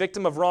accuse the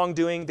victim of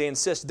wrongdoing. They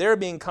insist they're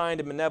being kind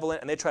and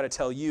benevolent, and they try to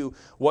tell you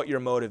what your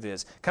motive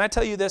is. Can I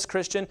tell you this,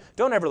 Christian?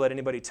 Don't ever let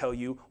anybody tell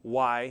you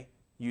why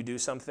you do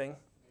something.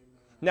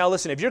 Now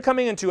listen, if you're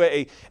coming into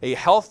a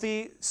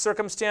healthy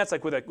circumstance,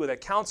 like with a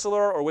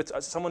counselor or with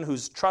someone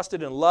who's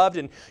trusted and loved,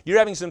 and you're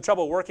having some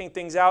trouble working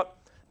things out,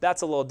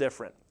 that's a little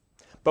different.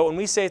 But when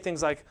we say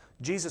things like,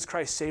 Jesus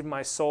Christ saved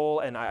my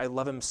soul and I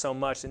love him so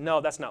much, and no,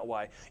 that's not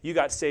why. You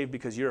got saved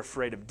because you're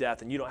afraid of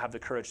death and you don't have the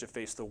courage to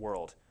face the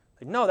world.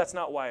 Like, no, that's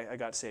not why I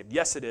got saved.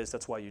 Yes, it is.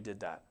 That's why you did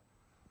that.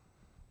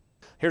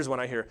 Here's one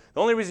I hear. The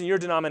only reason your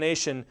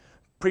denomination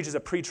preaches a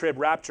pre-trib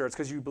rapture is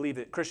because you believe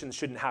that Christians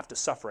shouldn't have to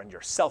suffer and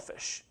you're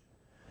selfish.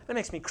 That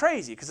makes me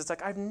crazy because it's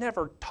like I've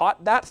never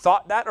thought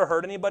that, or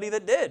heard anybody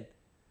that did.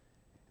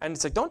 And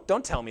it's like,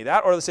 don't tell me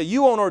that. Or they say,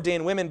 you won't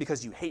ordain women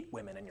because you hate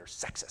women and you're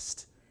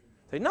sexist.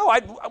 Say, no,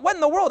 what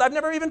in the world? I've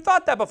never even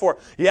thought that before.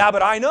 Yeah,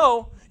 but I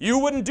know. You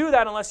wouldn't do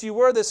that unless you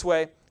were this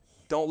way.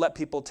 Don't let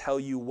people tell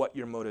you what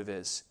your motive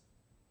is,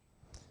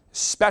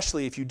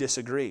 especially if you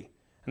disagree.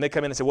 And they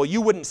come in and say, well,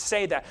 you wouldn't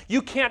say that.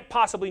 You can't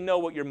possibly know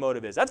what your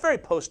motive is. That's very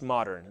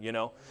postmodern,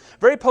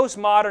 Very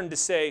postmodern to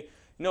say,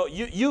 no,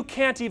 you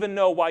can't even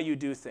know why you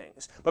do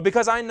things. But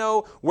because I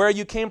know where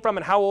you came from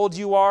and how old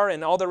you are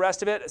and all the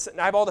rest of it,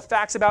 I have all the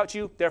facts about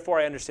you, therefore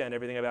I understand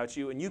everything about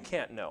you, and you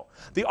can't know.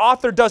 The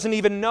author doesn't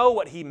even know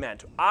what he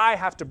meant. I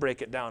have to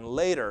break it down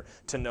later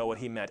to know what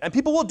he meant. And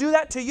people will do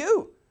that to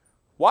you.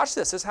 Watch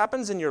this. This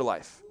happens in your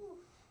life.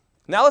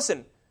 Now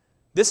listen,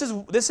 this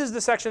is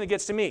the section that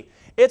gets to me.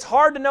 It's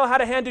hard to know how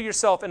to handle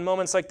yourself in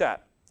moments like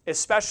that,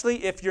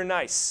 especially if you're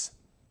nice.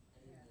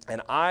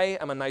 And I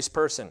am a nice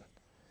person.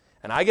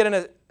 And I get in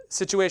a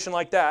situation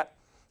like that,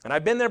 and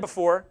I've been there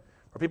before,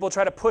 where people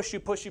try to push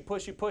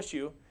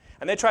you,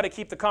 and they try to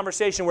keep the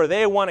conversation where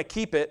they want to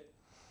keep it,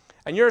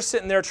 and you're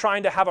sitting there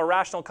trying to have a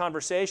rational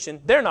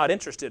conversation. They're not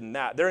interested in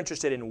that. They're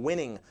interested in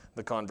winning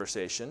the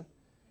conversation,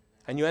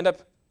 and you end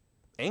up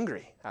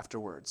angry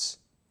afterwards.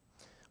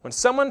 When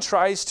someone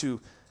tries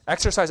to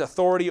exercise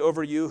authority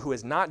over you who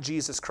is not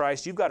Jesus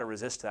Christ, you've got to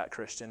resist that,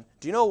 Christian.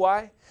 Do you know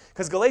why?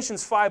 Because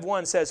Galatians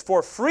 5:1 says,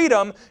 for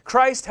freedom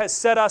Christ has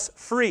set us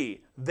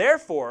free.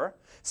 Therefore,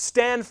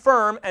 stand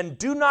firm and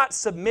do not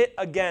submit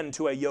again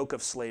to a yoke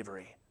of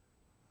slavery.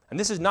 And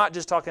this is not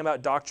just talking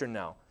about doctrine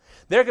now.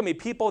 There can be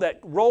people that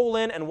roll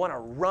in and want to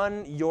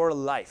run your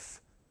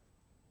life.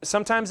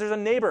 Sometimes there's a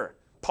neighbor.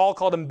 Paul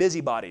called them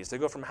busybodies. They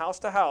go from house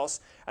to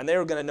house, and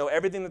they're going to know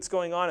everything that's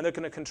going on, and they're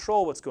going to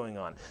control what's going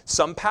on.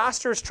 Some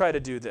pastors try to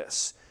do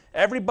this.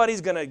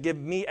 Everybody's going to give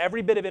me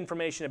every bit of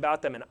information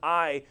about them, and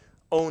I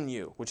own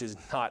you, which is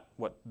not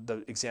what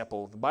the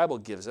example the Bible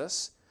gives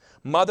us.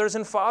 Mothers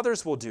and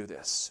fathers will do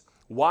this.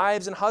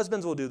 Wives and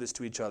husbands will do this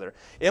to each other.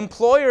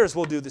 Employers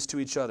will do this to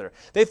each other.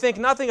 They think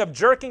nothing of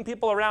jerking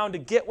people around to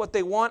get what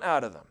they want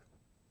out of them.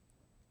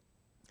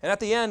 And at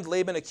the end,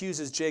 Laban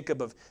accuses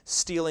Jacob of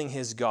stealing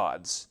his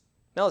gods.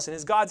 Now listen,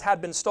 his gods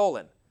had been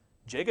stolen.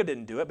 Jacob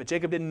didn't do it, but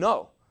Jacob didn't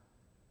know.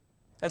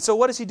 And so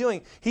what is he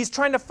doing? He's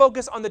trying to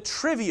focus on the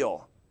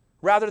trivial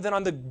rather than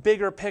on the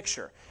bigger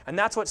picture. And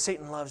that's what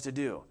Satan loves to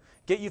do.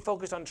 Get you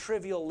focused on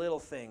trivial little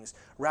things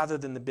rather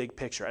than the big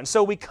picture. And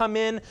so we come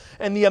in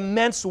the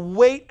immense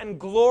weight and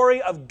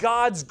glory of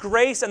God's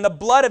grace and the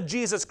blood of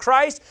Jesus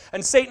Christ,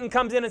 and Satan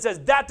comes in and says,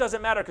 that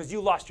doesn't matter because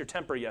you lost your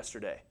temper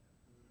yesterday.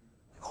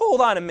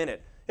 Hold on a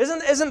minute.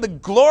 Isn't the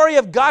glory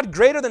of God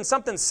greater than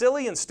something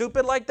silly and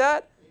stupid like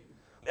that?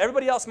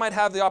 Everybody else might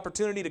have the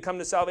opportunity to come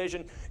to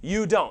salvation.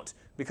 You don't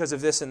because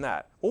of this and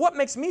that. Well, what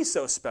makes me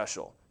so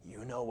special?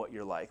 You know what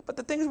you're like. But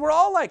the thing is, we're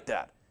all like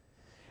that.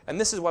 And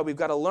this is why we've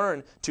got to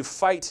learn to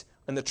fight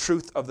in the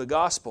truth of the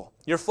gospel.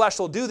 Your flesh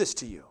will do this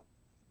to you,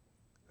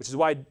 which is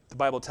why the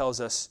Bible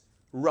tells us,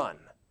 run.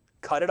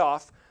 Cut it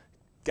off,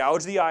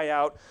 gouge the eye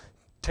out,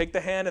 take the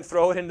hand and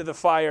throw it into the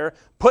fire,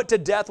 put to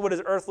death what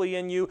is earthly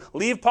in you,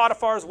 leave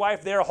Potiphar's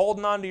wife there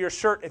holding on to your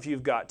shirt if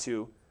you've got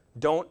to.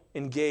 Don't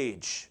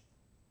engage.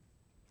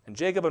 And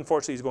Jacob,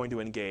 unfortunately, is going to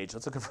engage.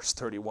 Let's look at verse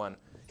 31.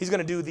 He's going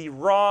to do the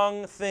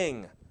wrong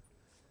thing.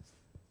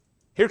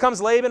 Here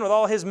comes Laban with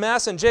all his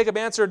mess, and Jacob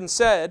answered and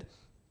said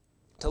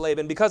to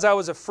Laban, because I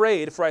was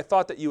afraid, for I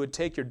thought that you would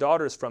take your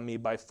daughters from me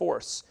by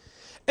force.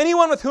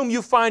 Anyone with whom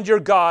you find your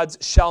gods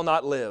shall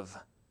not live.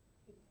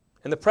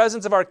 In the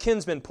presence of our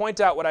kinsmen, point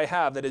out what I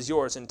have that is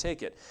yours and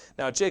take it.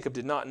 Now Jacob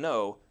did not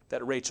know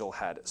that Rachel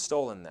had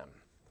stolen them.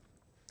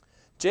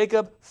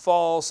 Jacob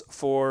falls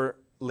for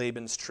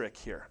Laban's trick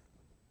here.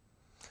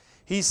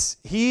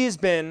 He's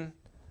been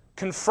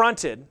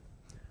confronted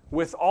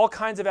with all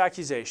kinds of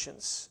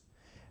accusations.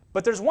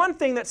 But there's one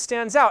thing that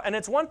stands out, and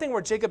it's one thing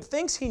where Jacob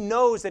thinks he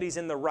knows that he's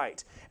in the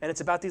right, and it's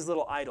about these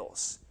little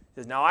idols. He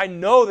says, now I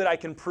know that I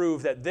can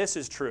prove that this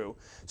is true,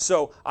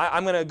 so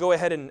I'm going to go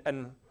ahead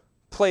and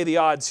play the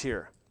odds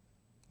here.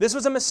 This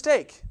was a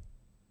mistake,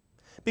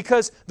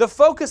 because the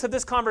focus of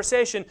this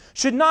conversation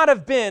should not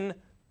have been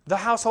the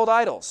household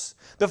idols.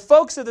 The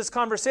focus of this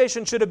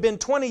conversation should have been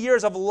 20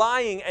 years of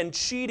lying and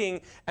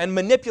cheating and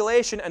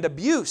manipulation and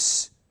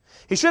abuse.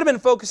 He should have been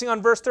focusing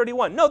on verse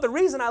 31. No, the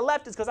reason I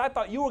left is because I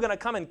thought you were going to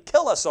come and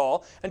kill us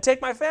all and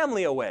take my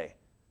family away.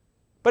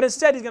 But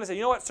instead he's going to say,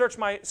 you know what, search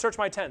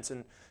my tents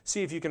and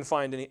see if you can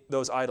find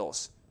those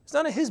idols. It's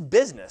none of his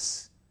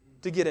business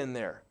to get in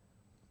there.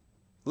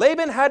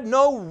 Laban had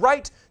no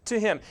right to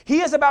him. He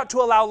is about to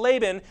allow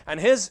Laban and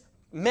his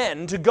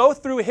men to go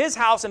through his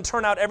house and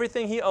turn out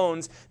everything he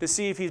owns to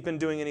see if he's been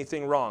doing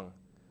anything wrong.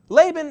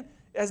 Laban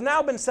has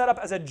now been set up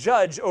as a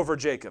judge over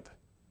Jacob.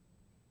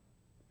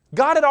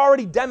 God had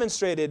already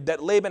demonstrated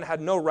that Laban had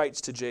no rights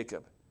to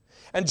Jacob.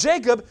 And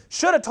Jacob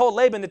should have told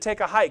Laban to take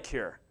a hike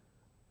here.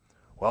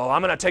 Well,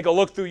 I'm going to take a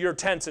look through your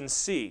tents and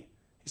see.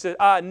 He said,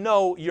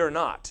 no, you're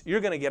not.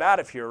 You're going to get out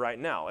of here right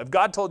now. If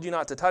God told you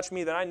not to touch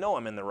me, then I know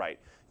I'm in the right.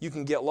 You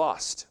can get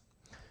lost.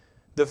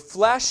 The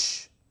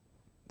flesh,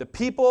 the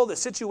people, the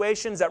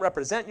situations that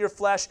represent your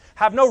flesh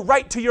have no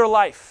right to your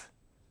life.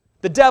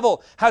 The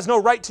devil has no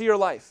right to your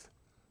life.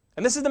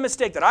 And this is the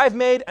mistake that I've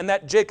made and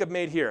that Jacob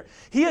made here.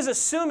 He is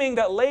assuming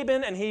that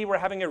Laban and he were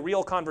having a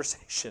real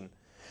conversation,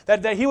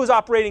 that he was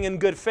operating in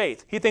good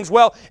faith. He thinks,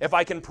 well, if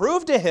I can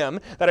prove to him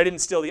that I didn't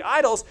steal the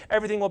idols,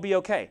 everything will be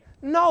okay.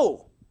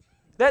 No.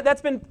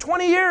 That's been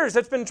 20 years.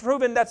 That's been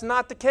proven that's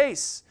not the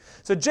case.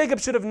 So Jacob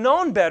should have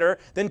known better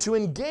than to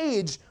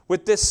engage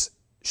with this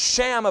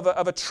sham of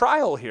a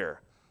trial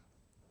here.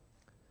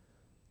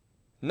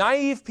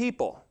 Naive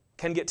people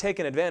can get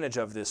taken advantage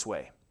of this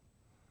way,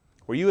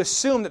 where you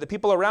assume that the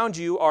people around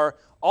you are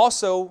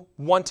also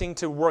wanting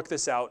to work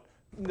this out,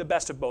 the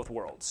best of both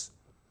worlds.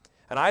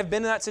 And I've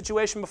been in that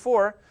situation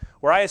before,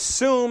 where I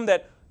assume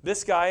that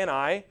this guy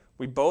and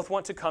we both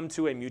want to come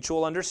to a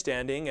mutual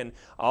understanding, and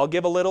I'll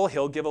give a little,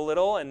 he'll give a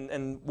little,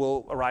 and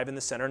we'll arrive in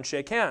the center and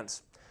shake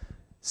hands.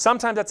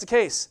 Sometimes that's the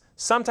case.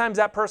 Sometimes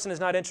that person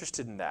is not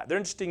interested in that. They're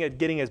interested in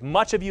getting as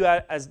much of you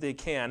as they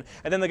can,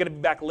 and then they're going to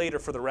be back later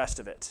for the rest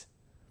of it.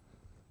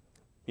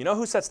 You know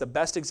who sets the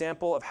best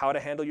example of how to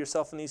handle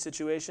yourself in these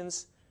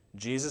situations?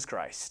 Jesus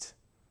Christ.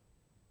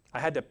 I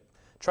had to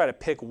try to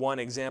pick one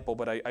example,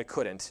 but I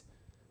couldn't.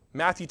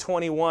 Matthew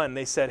 21,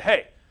 they said,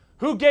 hey,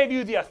 who gave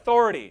you the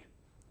authority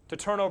to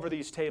turn over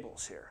these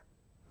tables here?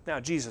 Now,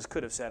 Jesus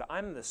could have said,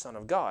 I'm the Son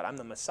of God. I'm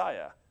the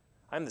Messiah.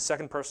 I'm the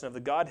second person of the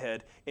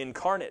Godhead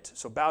incarnate.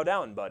 So bow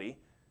down, buddy.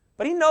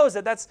 But he knows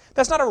that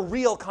that's not a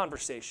real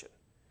conversation.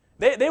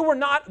 They were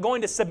not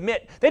going to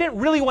submit. They didn't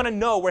really want to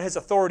know where his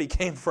authority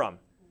came from.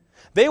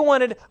 They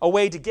wanted a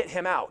way to get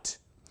him out.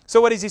 So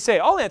what does he say?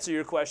 I'll answer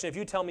your question if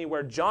you tell me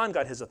where John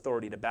got his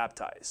authority to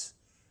baptize.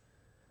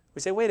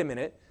 We say, wait a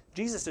minute,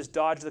 Jesus just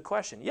dodged the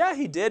question. Yeah,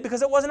 he did,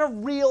 because it wasn't a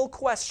real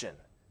question.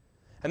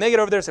 And they get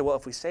over there and say, well,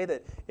 if we say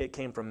that it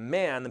came from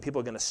man, then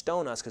people are going to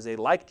stone us because they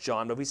like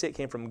John. But if we say it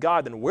came from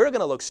God, then we're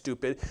going to look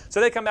stupid.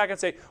 So they come back and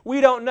say,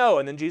 we don't know.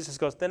 And then Jesus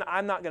goes, then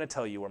I'm not going to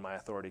tell you where my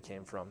authority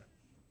came from.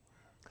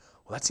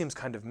 Well, that seems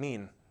kind of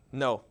mean.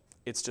 No,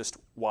 it's just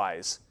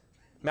wise.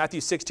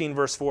 Matthew 16,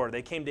 verse 4,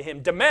 they came to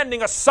him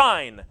demanding a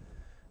sign.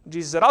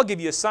 Jesus said, I'll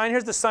give you a sign.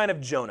 Here's the sign of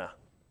Jonah.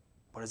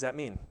 What does that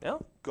mean?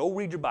 Well, go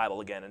read your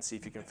Bible again and see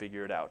if you can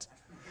figure it out.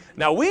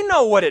 Now, we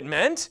know what it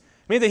meant.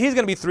 It means that he's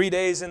going to be 3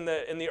 days in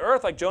the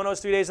earth, like Jonah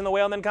was 3 days in the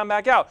whale, and then come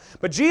back out.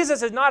 But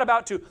Jesus is not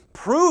about to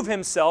prove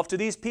himself to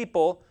these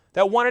people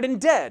that wanted him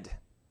dead.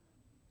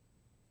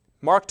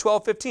 Mark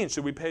 12:15,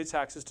 should we pay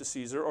taxes to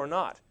Caesar or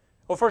not?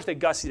 Well, first they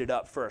gussied it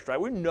up first, right?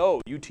 We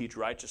know you teach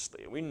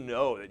righteously. We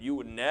know that you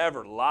would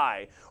never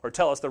lie or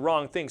tell us the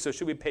wrong thing. So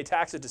should we pay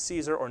taxes to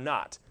Caesar or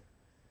not?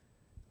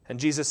 And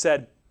Jesus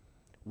said,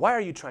 why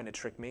are you trying to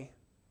trick me?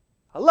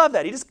 I love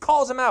that. He just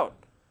calls him out.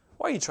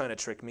 Why are you trying to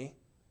trick me?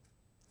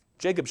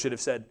 Jacob should have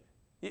said,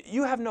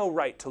 you have no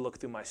right to look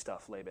through my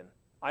stuff, Laban.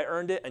 I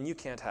earned it and you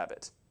can't have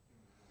it.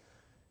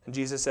 And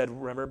Jesus said,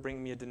 remember,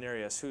 bring me a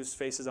denarius. Whose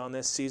face is on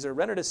this? Caesar.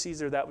 Render to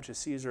Caesar that which is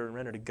Caesar, and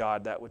render to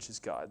God that which is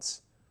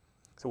God's.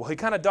 So, well, he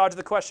kind of dodged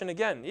the question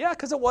again. Yeah,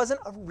 because it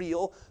wasn't a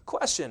real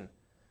question.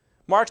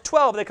 Mark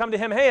 12, they come to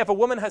him, hey, if a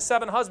woman has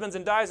 7 husbands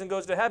and dies and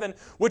goes to heaven,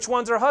 which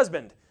one's her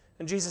husband?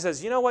 And Jesus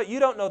says, you know what?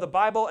 You don't know the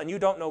Bible and you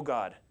don't know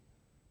God.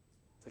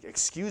 It's like,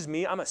 excuse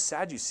me, I'm a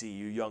Sadducee,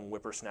 you young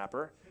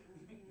whippersnapper.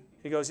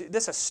 He goes,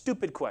 this is a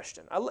stupid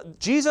question.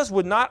 Jesus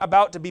was not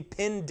about to be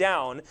pinned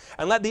down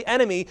and let the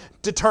enemy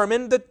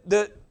determine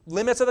the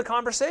limits of the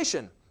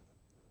conversation.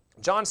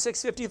 John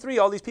 6:53,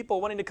 all these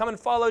people wanting to come and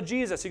follow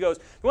Jesus. He goes,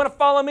 you want to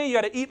follow me? You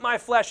got to eat my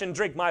flesh and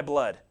drink my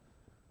blood.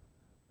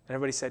 And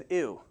everybody said,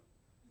 ew.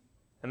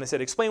 And they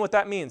said, explain what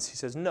that means. He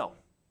says, no.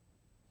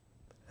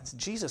 I said,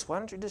 Jesus, why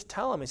don't you just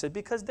tell them? He said,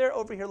 because they're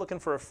over here looking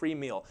for a free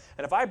meal.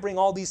 And if I bring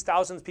all these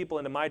thousands of people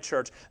into my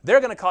church, they're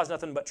going to cause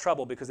nothing but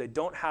trouble because they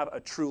don't have a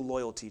true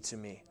loyalty to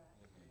me.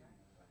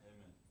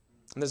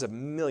 And there's a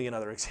million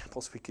other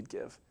examples we could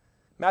give.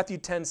 Matthew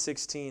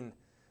 10:16,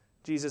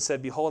 Jesus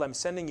said, behold, I'm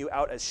sending you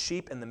out as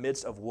sheep in the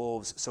midst of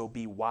wolves, so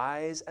be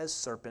wise as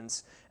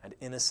serpents and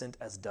innocent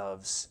as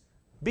doves.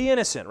 Be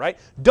innocent, right?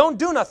 Don't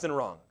do nothing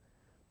wrong.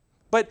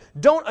 But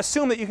don't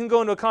assume that you can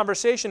go into a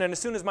conversation and as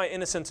soon as my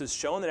innocence is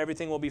shown that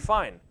everything will be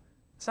fine.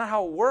 It's not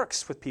how it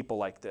works with people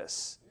like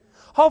this.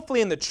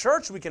 Hopefully in the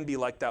church we can be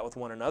like that with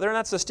one another, and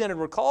that's the standard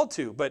we're called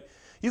to. But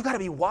you've got to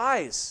be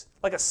wise,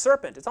 like a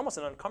serpent. It's almost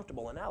an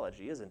uncomfortable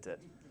analogy, isn't it?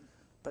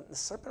 But the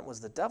serpent was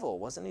the devil,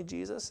 wasn't he,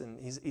 Jesus?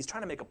 And he's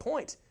trying to make a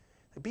point.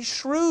 Be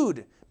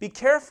shrewd. Be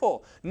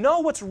careful. Know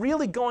what's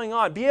really going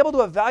on. Be able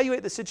to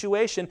evaluate the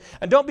situation,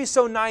 and don't be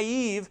so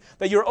naive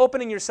that you're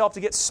opening yourself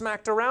to get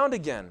smacked around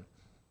again.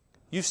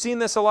 You've seen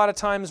this a lot of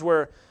times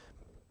where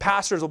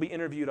pastors will be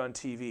interviewed on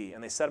TV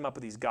and they set them up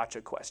with these gotcha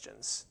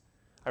questions.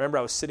 I remember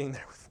I was sitting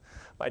there with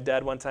my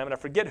dad one time and I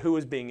forget who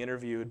was being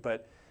interviewed,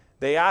 but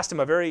they asked him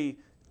a very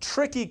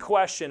tricky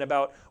question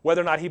about whether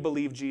or not he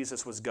believed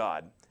Jesus was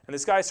God. And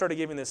this guy started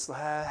giving this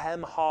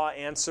hem-haw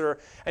answer,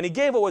 and he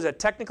gave what was a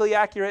technically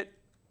accurate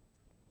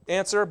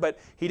answer, but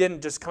he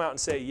didn't just come out and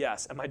say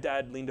yes. And my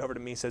dad leaned over to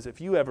me and says,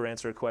 if you ever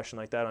answer a question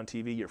like that on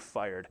TV, you're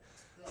fired.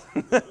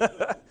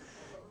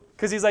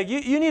 Because he's like,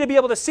 you need to be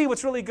able to see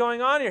what's really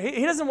going on here.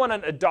 He doesn't want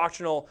a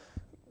doctrinal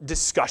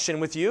discussion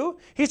with you.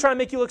 He's trying to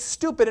make you look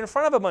stupid in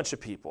front of a bunch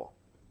of people.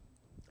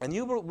 And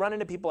you will run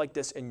into people like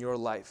this in your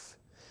life.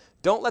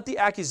 Don't let the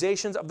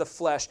accusations of the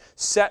flesh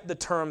set the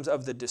terms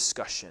of the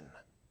discussion.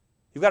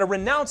 You've got to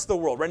renounce the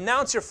world,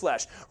 renounce your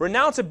flesh,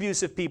 renounce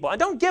abusive people, and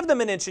don't give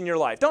them an inch in your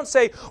life. Don't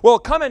say, well,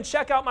 come and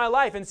check out my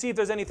life and see if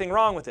there's anything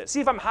wrong with it.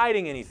 See if I'm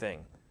hiding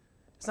anything.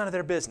 It's none of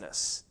their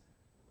business.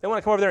 They want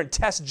to come over there and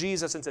test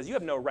Jesus and says, you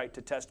have no right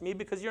to test me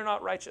because you're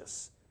not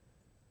righteous.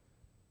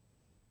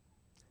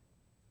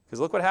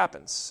 Because look what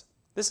happens.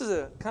 This is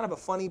a kind of a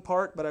funny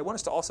part, but I want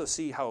us to also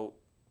see how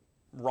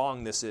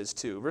wrong this is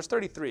too. Verse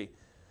 33.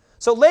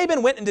 So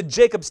Laban went into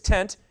Jacob's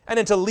tent and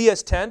into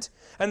Leah's tent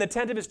and the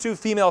tent of his 2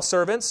 female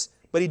servants,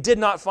 but he did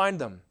not find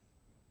them.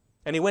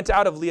 And he went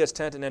out of Leah's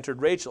tent and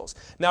entered Rachel's.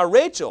 Now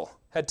Rachel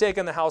had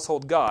taken the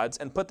household gods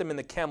and put them in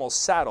the camel's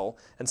saddle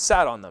and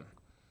sat on them.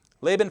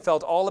 Laban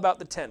felt all about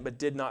the tent, but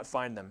did not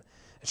find them.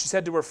 And she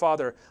said to her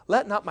father,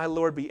 let not my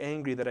lord be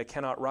angry that I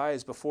cannot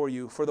rise before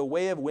you, for the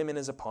way of women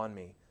is upon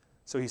me.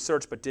 So he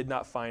searched, but did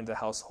not find the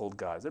household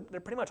gods. They're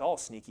pretty much all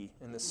sneaky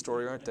in this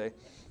story, aren't they?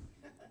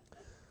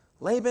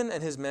 Laban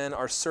and his men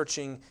are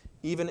searching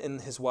even in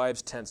his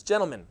wives' tents.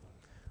 Gentlemen,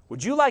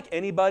 would you like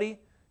anybody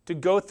to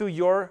go through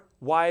your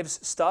wives'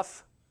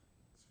 stuff?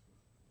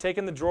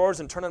 Taking the drawers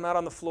and turning them out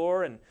on the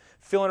floor and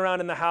feeling around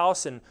in the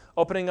house and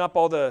opening up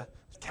all the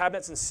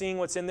cabinets and seeing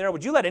what's in there.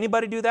 Would you let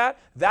anybody do that?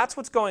 That's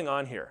what's going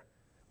on here.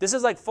 This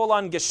is like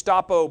full-on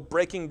Gestapo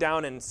breaking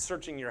down and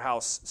searching your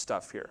house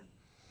stuff here.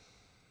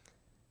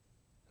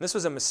 This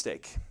was a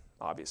mistake,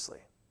 obviously.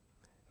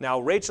 Now,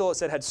 Rachel, it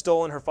said, had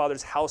stolen her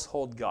father's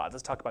household gods.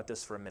 Let's talk about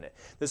this for a minute.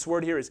 This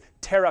word here is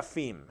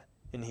teraphim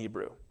in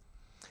Hebrew.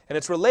 And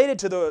it's related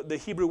to the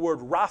Hebrew word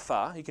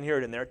Rapha. You can hear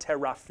it in there,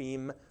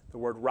 teraphim, the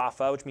word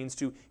Rapha, which means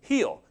to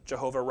heal.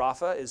 Jehovah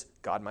Rapha is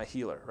God my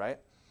healer, right?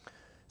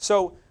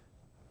 So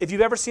if you've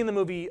ever seen the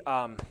movie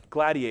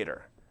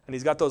Gladiator, and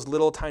he's got those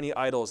little tiny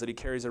idols that he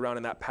carries around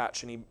in that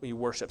patch and he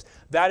worships,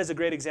 that is a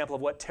great example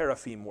of what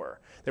teraphim were.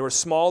 They were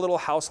small little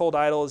household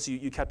idols.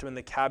 You kept them in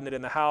the cabinet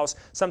in the house.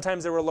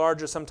 Sometimes they were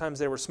larger, sometimes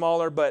they were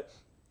smaller, but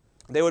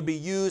they would be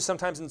used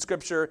sometimes in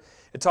Scripture.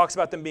 It talks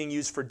about them being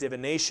used for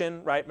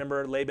divination, right?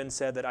 Remember Laban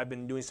said that I've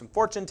been doing some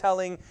fortune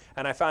telling,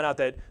 and I found out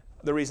that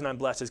the reason I'm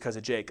blessed is because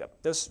of Jacob.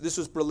 This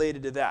was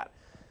related to that.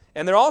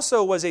 And there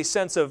also was a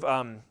sense of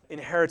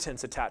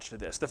inheritance attached to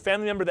this. The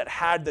family member that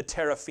had the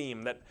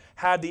teraphim, that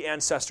had the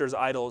ancestors'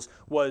 idols,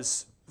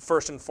 was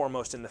first and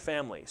foremost in the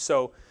family.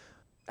 So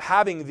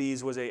having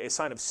these was a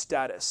sign of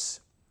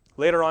status.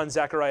 Later on,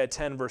 Zechariah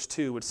 10, verse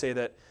 2 would say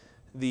that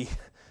the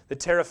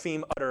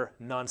teraphim utter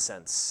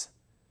nonsense.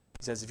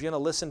 He says, if you're going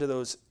to listen to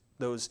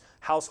those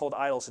household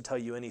idols to tell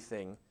you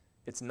anything,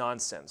 it's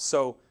nonsense.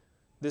 So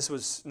this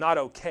was not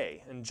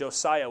okay, and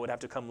Josiah would have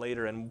to come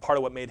later, and part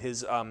of what made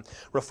his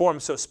reform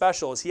so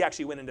special is he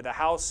actually went into the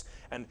house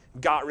and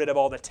got rid of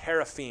all the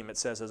teraphim, it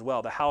says as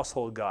well, the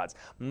household gods.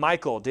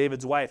 Michal,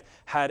 David's wife,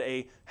 had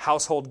a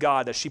household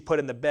god that she put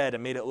in the bed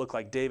and made it look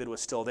like David was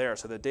still there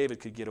so that David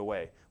could get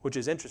away, which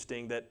is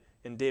interesting that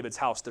in David's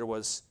house there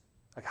was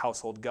a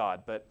household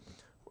god, but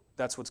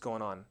that's what's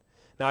going on.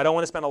 Now, I don't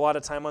want to spend a lot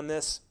of time on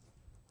this.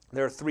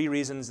 There are 3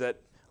 reasons that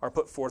are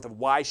put forth of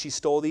why she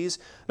stole these.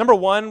 Number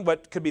one,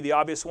 what could be the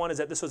obvious one, is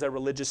that this was a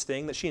religious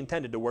thing, that she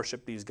intended to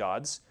worship these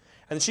gods.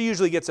 And she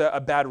usually gets a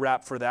bad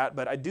rap for that,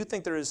 but I do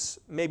think there is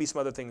maybe some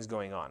other things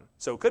going on.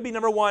 So it could be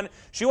number one,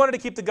 she wanted to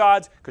keep the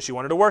gods because she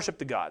wanted to worship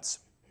the gods.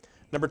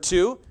 Number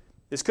 2,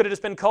 this could have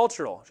just been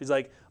cultural. She's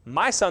like,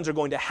 my sons are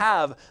going to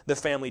have the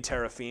family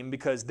teraphim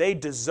because they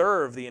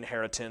deserve the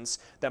inheritance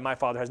that my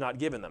father has not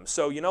given them.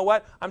 So you know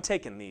what? I'm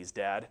taking these,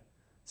 Dad.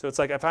 So it's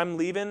like, if I'm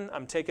leaving,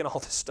 I'm taking all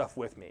this stuff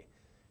with me.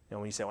 You know,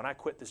 when you say, when I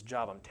quit this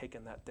job, I'm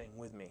taking that thing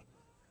with me.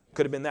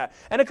 Could have been that.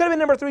 And it could have been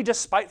number 3,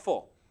 just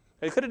spiteful.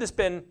 It could have just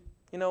been,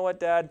 you know what,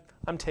 Dad?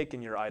 I'm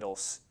taking your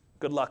idols.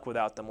 Good luck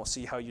without them. We'll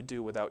see how you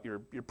do without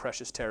your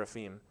precious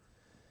teraphim.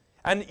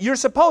 And you're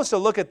supposed to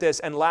look at this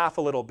and laugh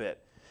a little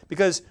bit.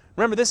 Because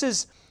remember, this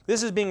is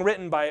being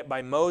written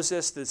by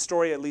Moses. The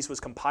story at least was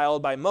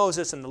compiled by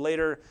Moses and the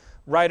later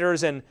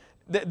writers. And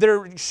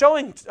they're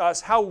showing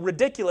us how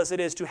ridiculous it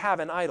is to have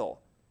an idol.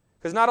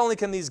 Because not only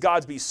can these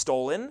gods be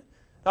stolen,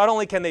 not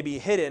only can they be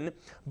hidden,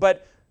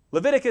 but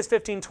Leviticus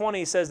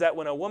 15:20 says that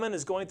when a woman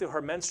is going through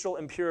her menstrual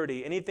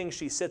impurity, anything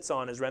she sits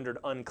on is rendered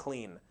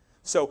unclean.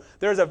 So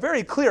there's a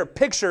very clear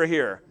picture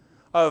here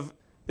of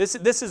this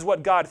is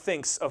what God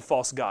thinks of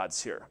false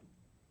gods here.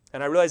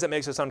 And I realize that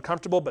makes us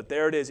uncomfortable, but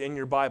there it is in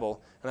your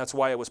Bible, and that's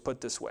why it was put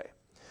this way.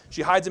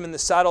 She hides them in the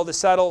saddle. The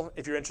saddle,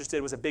 if you're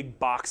interested, was a big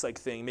box-like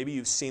thing. Maybe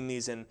you've seen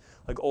these in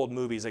like old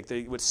movies. Like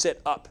they would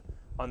sit up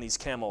on these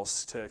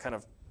camels to kind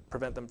of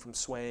prevent them from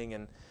swaying.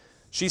 And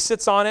she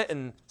sits on it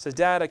and says,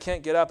 Dad, I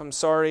can't get up. I'm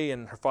sorry.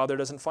 And her father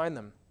doesn't find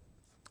them.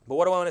 But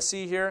what do I want to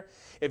see here?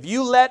 If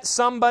you let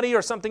somebody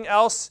or something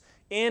else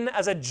in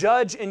as a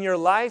judge in your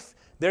life,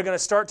 they're going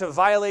to start to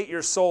violate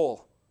your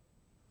soul.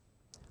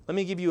 Let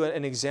me give you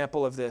an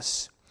example of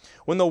this.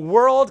 When the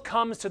world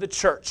comes to the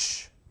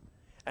church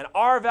and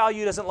our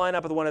value doesn't line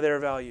up with one of their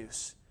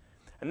values,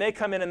 and they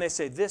come in and they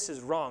say, this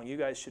is wrong, you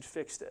guys should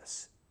fix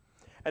this.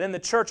 And then the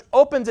church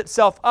opens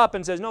itself up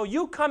and says, no,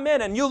 you come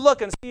in and you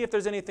look and see if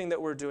there's anything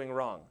that we're doing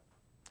wrong.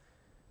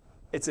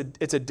 It's a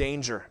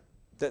danger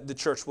that the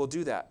church will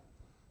do that.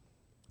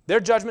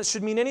 Their judgments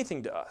should mean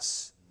anything to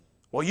us.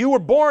 Well, you were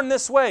born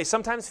this way.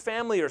 Sometimes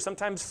family or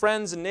sometimes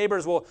friends and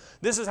neighbors, well,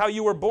 this is how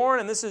you were born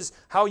and this is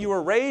how you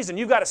were raised and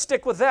you've got to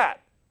stick with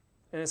that.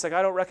 And it's like,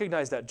 I don't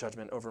recognize that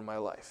judgment over my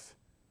life.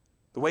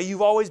 The way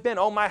you've always been,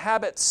 my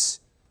habits.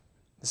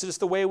 This is just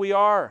the way we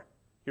are.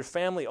 Your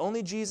family,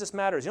 only Jesus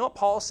matters. You know what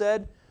Paul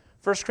said?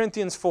 1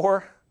 Corinthians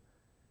 4.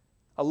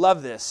 I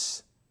love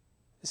this.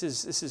 This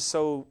is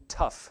so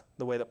tough,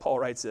 the way that Paul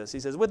writes this. He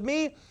says, with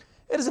me,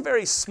 it is a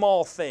very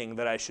small thing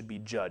that I should be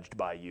judged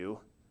by you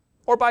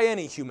or by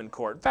any human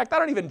court. In fact, I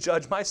don't even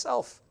judge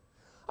myself.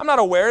 I'm not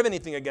aware of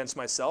anything against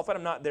myself, and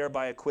I'm not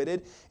thereby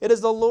acquitted. It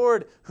is the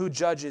Lord who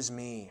judges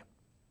me.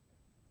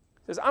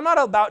 He says, I'm not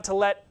about to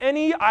let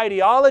any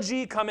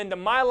ideology come into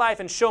my life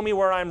and show me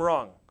where I'm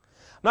wrong.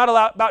 I'm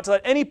not about to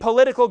let any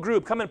political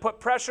group come and put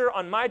pressure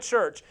on my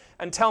church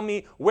and tell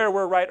me where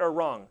we're right or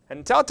wrong.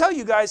 And I'll tell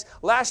you guys,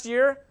 last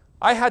year,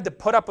 I had to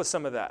put up with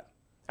some of that.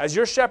 As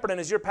your shepherd and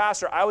as your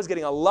pastor, I was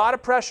getting a lot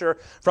of pressure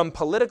from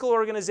political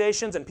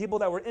organizations and people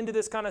that were into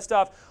this kind of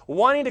stuff,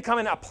 wanting to come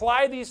and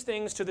apply these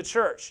things to the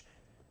church.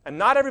 And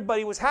not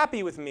everybody was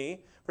happy with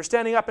me for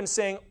standing up and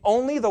saying,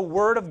 only the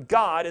Word of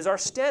God is our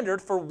standard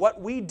for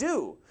what we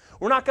do.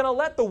 We're not going to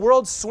let the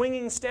world's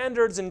swinging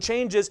standards and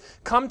changes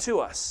come to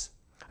us.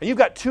 And you've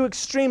got 2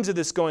 extremes of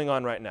this going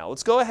on right now.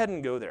 Let's go ahead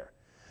and go there.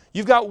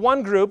 You've got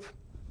one group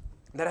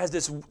that has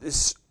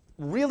this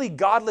really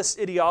godless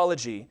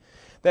ideology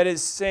that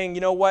is saying, you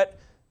know what,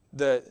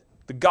 the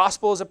The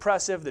gospel is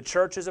oppressive, the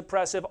church is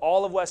oppressive,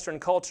 all of Western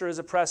culture is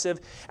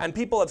oppressive, and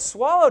people have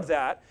swallowed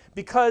that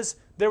because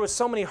there was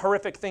so many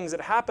horrific things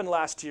that happened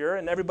last year,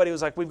 and everybody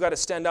was like, we've got to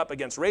stand up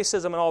against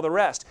racism and all the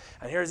rest.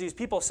 And here's these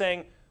people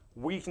saying,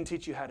 we can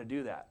teach you how to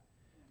do that.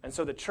 And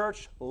so the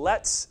church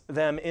lets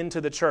them into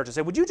the church and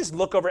say, would you just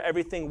look over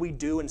everything we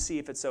do and see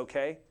if it's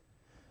okay?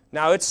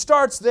 Now, it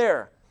starts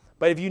there.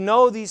 But if you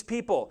know these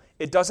people,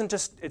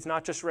 it's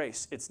not just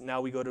race. It's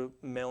now we go to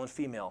male and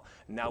female.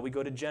 Now we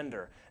go to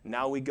gender.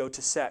 Now we go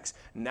to sex.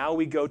 Now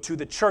we go to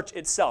the church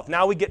itself.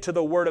 Now we get to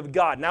the Word of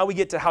God. Now we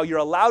get to how you're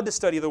allowed to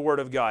study the Word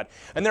of God.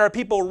 And there are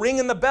people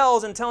ringing the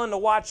bells and telling them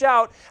to watch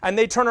out, and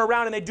they turn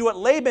around and they do what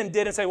Laban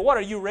did and say, well, what,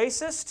 are you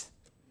racist?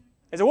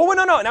 They say, well,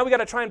 no. Now we got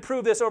to try and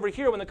prove this over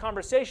here when the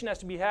conversation has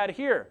to be had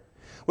here.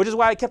 Which is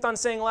why I kept on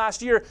saying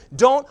last year,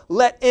 don't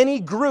let any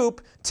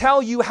group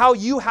tell you how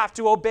you have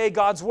to obey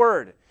God's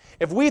Word.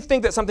 If we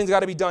think that something's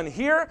got to be done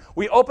here,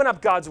 we open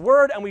up God's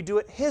Word and we do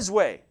it His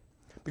way.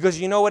 Because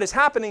you know what is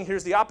happening?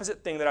 Here's the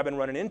opposite thing that I've been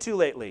running into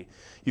lately.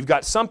 You've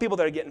got some people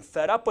that are getting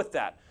fed up with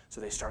that, so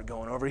they start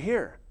going over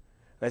here.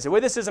 And they say,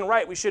 well, this isn't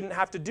right. We shouldn't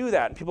have to do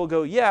that. And people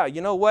go, yeah,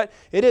 you know what?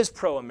 It is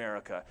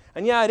pro-America.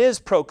 And yeah, it is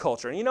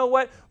pro-culture. And you know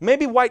what?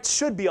 Maybe whites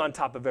should be on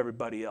top of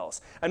everybody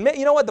else. And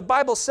you know what? The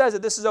Bible says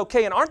that this is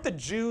okay. And aren't the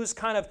Jews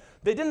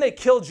didn't they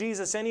kill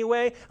Jesus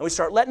anyway? And we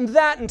start letting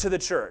that into the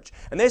church.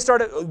 And they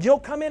started, you'll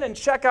come in and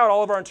check out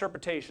all of our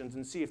interpretations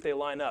and see if they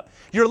line up.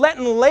 You're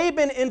letting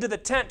Laban into the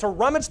tent to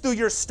rummage through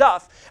your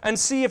stuff and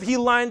see if he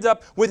lines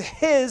up with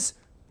his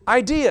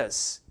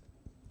ideas.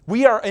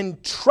 We are in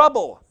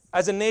trouble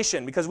as a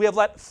nation because we have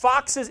let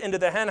foxes into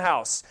the hen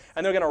house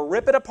and they're going to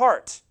rip it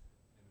apart.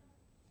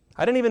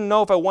 I didn't even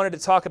know if I wanted to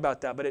talk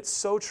about that, but it's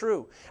so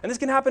true. And this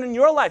can happen in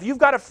your life. You've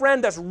got a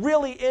friend that's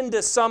really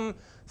into some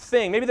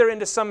thing. Maybe they're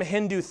into some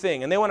Hindu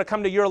thing and they want to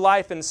come to your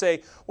life and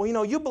say, well, you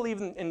know, you believe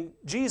in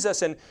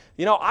Jesus and,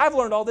 you know, I've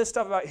learned all this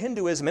stuff about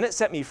Hinduism and it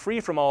set me free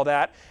from all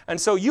that.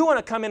 And so you want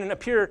to come in and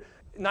appear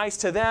nice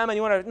to them and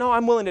you want to, no,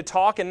 I'm willing to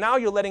talk. And now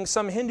you're letting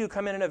some Hindu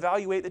come in and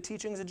evaluate the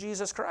teachings of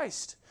Jesus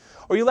Christ.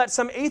 Or you let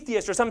some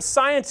atheist or some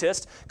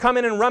scientist come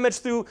in and rummage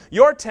through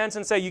your tents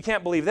and say, you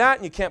can't believe that,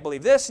 and you can't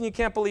believe this, and you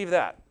can't believe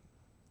that.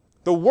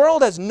 The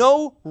world has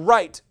no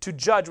right to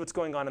judge what's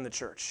going on in the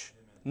church.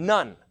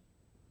 None.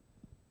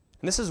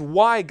 And this is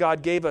why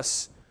God gave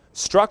us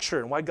structure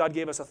and why God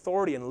gave us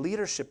authority and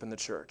leadership in the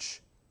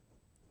church.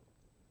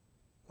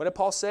 What did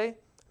Paul say?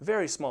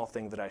 Very small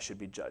thing that I should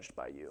be judged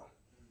by you.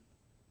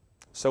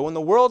 So when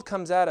the world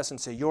comes at us and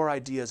say, your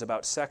ideas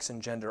about sex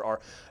and gender are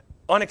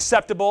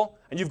unacceptable,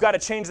 and you've got to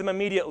change them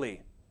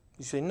immediately.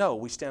 You say, no,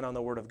 we stand on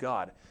the Word of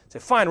God. Say,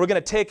 fine, we're going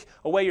to take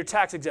away your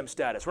tax-exempt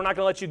status. We're not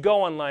going to let you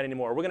go online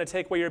anymore. We're going to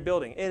take away your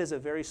building. It is a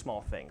very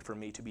small thing for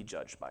me to be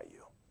judged by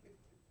you.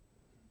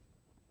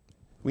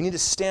 We need to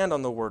stand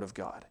on the Word of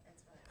God.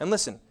 And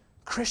listen,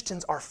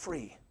 Christians are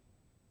free,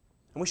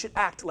 and we should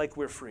act like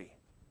we're free.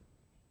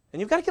 And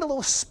you've got to get a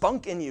little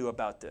spunk in you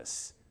about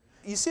this.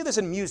 You see this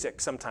in music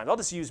sometimes. I'll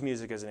just use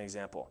music as an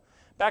example.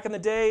 Back in the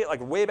day,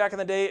 like way back in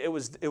the day, it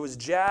was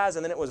jazz,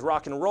 and then it was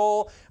rock and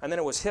roll, and then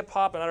it was hip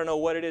hop, and I don't know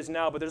what it is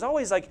now, but there's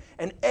always like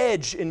an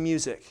edge in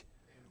music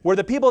where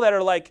the people that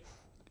are like,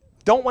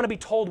 don't want to be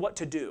told what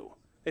to do.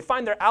 They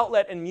find their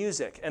outlet in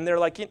music, and they're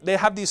like, they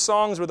have these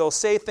songs where they'll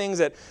say things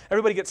that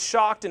everybody gets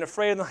shocked and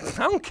afraid, and they're like,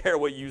 I don't care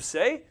what you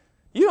say.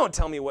 You don't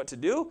tell me what to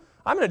do.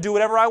 I'm going to do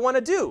whatever I want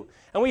to do.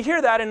 And we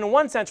hear that, and in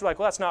one sense, we're like,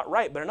 well, that's not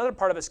right. But another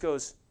part of us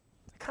goes,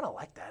 I kind of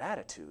like that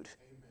attitude.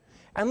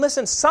 And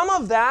listen, some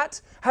of that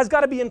has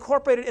got to be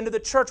incorporated into the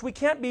church. We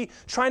can't be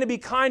trying to be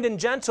kind and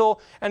gentle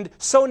and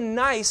so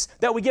nice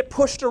that we get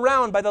pushed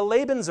around by the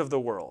Labans of the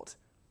world.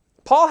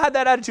 Paul had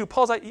that attitude.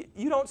 Paul's like,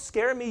 you don't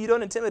scare me, you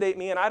don't intimidate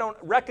me, and I don't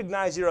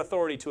recognize your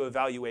authority to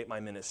evaluate my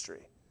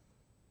ministry.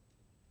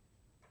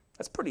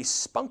 That's pretty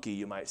spunky,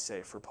 you might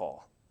say, for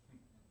Paul.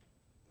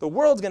 The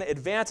world's going to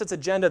advance its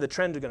agenda. The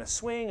trends are going to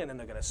swing, and then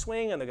they're going to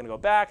swing, and they're going to go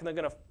back, and they're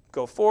going to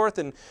go forth.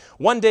 And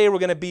one day we're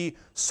going to be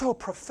so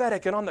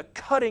prophetic and on the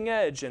cutting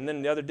edge. And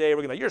then the other day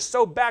we're going to, you're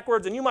so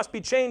backwards, and you must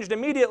be changed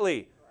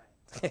immediately.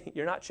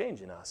 You're not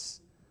changing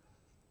us.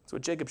 That's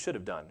what Jacob should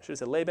have done. Should have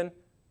said, Laban,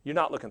 you're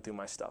not looking through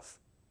my stuff.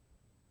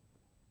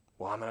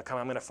 Well, I'm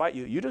going to fight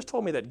you. You just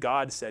told me that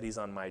God said he's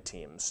on my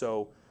team.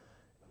 So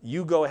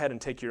you go ahead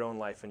and take your own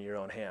life in your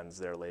own hands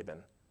there,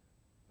 Laban.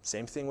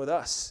 Same thing with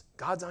us.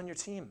 God's on your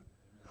team.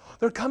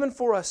 They're coming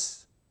for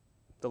us.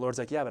 The Lord's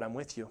like, yeah, but I'm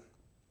with you.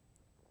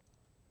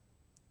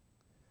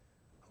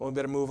 Well, we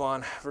better move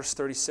on. Verse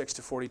 36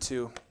 to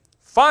 42.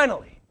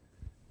 Finally,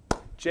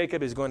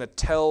 Jacob is going to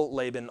tell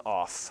Laban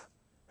off.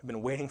 I've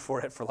been waiting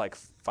for it for like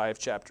 5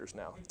 chapters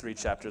now. 3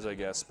 chapters, I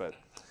guess. But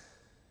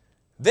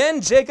then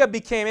Jacob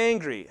became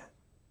angry.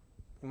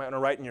 You might want to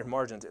write in your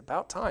margins,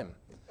 about time.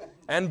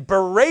 And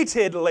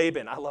berated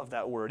Laban. I love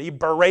that word. He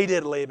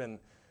berated Laban.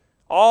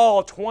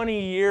 All 20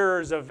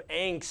 years of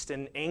angst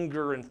and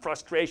anger and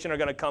frustration are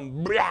going to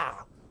come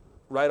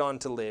right on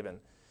to Laban.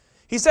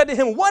 He said to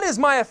him, "What is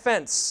my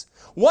offense?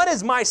 What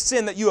is my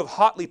sin that you have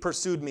hotly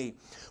pursued me?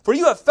 For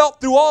you have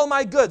felt through all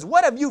my goods.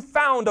 What have you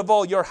found of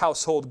all your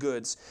household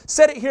goods?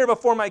 Set it here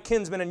before my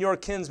kinsmen and your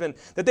kinsmen,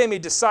 that they may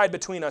decide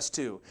between us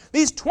two.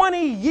 These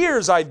 20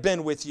 years I've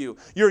been with you.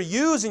 Your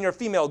ewes and your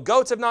female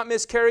goats have not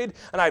miscarried,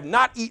 and I have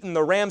not eaten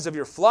the rams of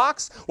your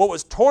flocks. What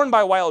was torn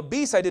by wild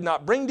beasts I did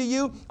not bring to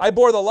you. I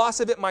bore the loss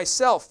of it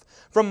myself.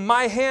 From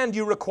my hand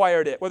you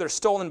required it, whether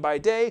stolen by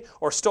day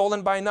or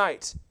stolen by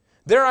night.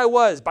 There I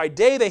was. By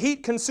day the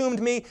heat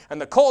consumed me, and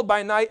the cold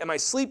by night, and my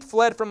sleep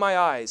fled from my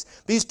eyes.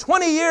 These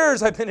 20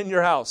 years I've been in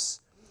your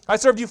house. I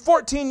served you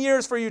 14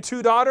 years for your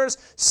 2 daughters,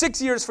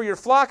 6 years for your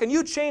flock, and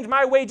you changed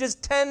my wages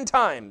 10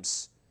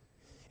 times.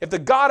 If the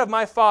God of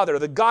my father,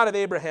 the God of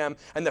Abraham,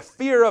 and the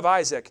fear of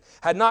Isaac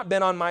had not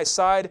been on my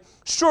side,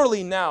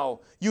 surely now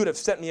you would have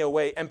sent me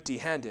away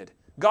empty-handed.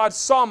 God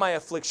saw my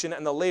affliction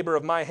and the labor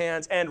of my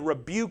hands and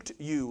rebuked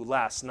you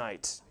last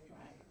night."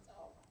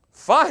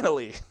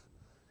 Finally,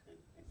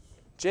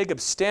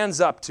 Jacob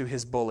stands up to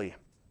his bully.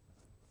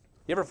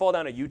 You ever fall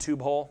down a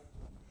YouTube hole?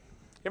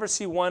 You ever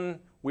see one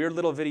weird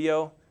little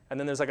video, and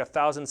then there's like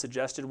 1,000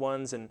 suggested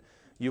ones, and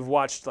you've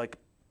watched like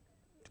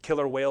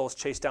killer whales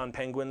chase down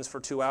penguins for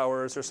 2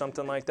 hours or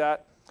something like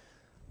that?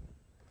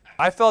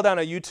 I fell down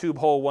a YouTube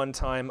hole one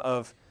time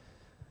of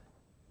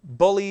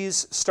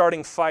bullies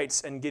starting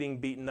fights and getting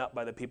beaten up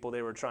by the people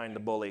they were trying to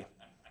bully.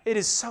 It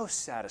is so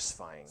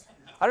satisfying.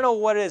 I don't know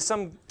what it is.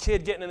 Some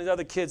kid getting in the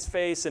other kid's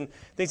face and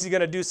thinks he's going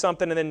to do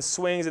something and then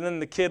swings, and then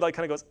the kid like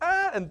kind of goes,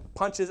 "Ah," and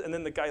punches, and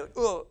then the guy, like,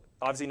 "Ugh,"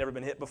 obviously never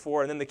been hit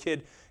before, and then the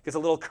kid gets a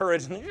little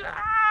courage and,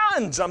 "Ah,"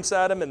 and jumps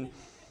at him. And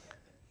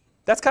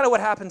that's kind of what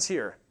happens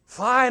here.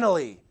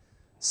 Finally,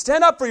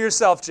 stand up for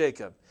yourself,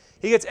 Jacob.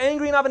 He gets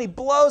angry enough and he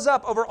blows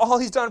up over all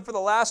he's done for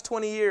the last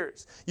 20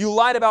 years. You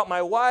lied about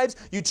my wives.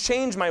 You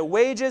changed my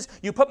wages.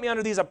 You put me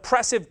under these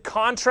oppressive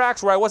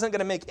contracts where I wasn't going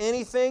to make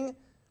anything.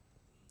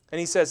 And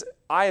he says,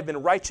 I have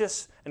been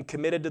righteous and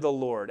committed to the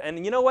Lord.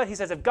 And you know what? He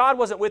says, if God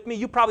wasn't with me,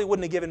 you probably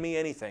wouldn't have given me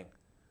anything.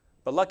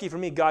 But lucky for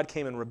me, God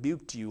came and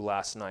rebuked you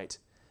last night.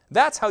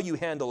 That's how you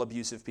handle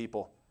abusive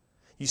people.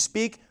 You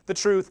speak the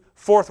truth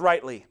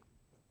forthrightly.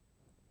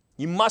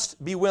 You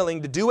must be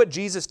willing to do what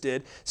Jesus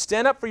did,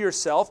 stand up for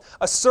yourself,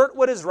 assert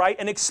what is right,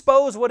 and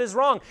expose what is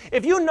wrong.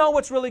 If you know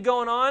what's really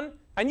going on,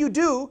 and you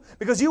do,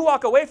 because you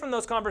walk away from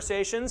those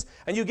conversations,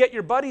 and you get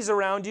your buddies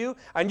around you,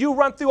 and you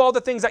run through all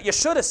the things that you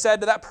should have said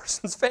to that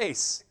person's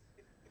face.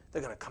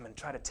 They're going to come and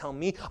try to tell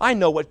me. I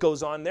know what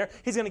goes on there.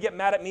 He's going to get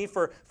mad at me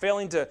for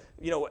failing to,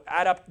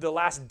 add up the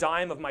last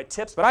dime of my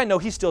tips, but I know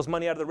he steals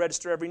money out of the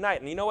register every night.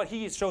 And you know what?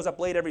 He shows up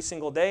late every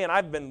single day, and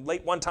I've been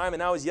late one time, and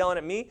now he's yelling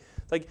at me.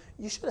 Like,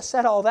 you should have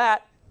said all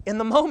that in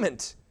the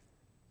moment,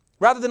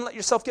 rather than let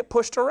yourself get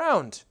pushed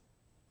around.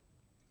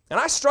 And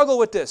I struggle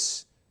with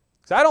this,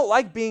 because I don't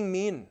like being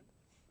mean.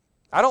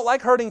 I don't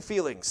like hurting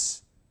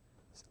feelings.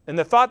 And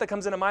the thought that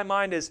comes into my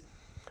mind is,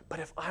 but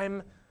if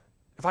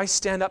I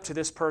stand up to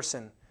this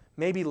person,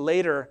 maybe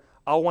later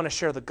I'll want to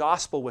share the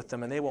gospel with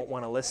them and they won't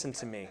want to listen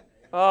to me.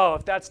 Oh,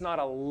 if that's not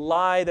a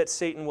lie that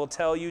Satan will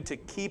tell you to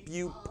keep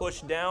you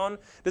pushed down.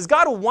 Does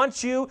God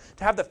want you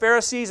to have the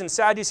Pharisees and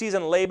Sadducees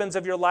and Labans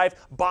of your life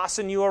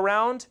bossing you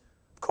around?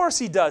 Of course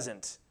he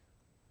doesn't.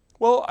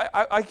 Well,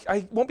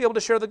 I won't be able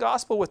to share the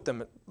gospel with them.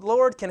 The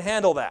Lord can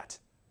handle that.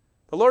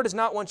 The Lord does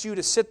not want you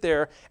to sit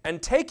there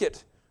and take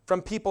it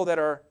from people that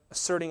are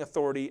asserting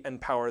authority and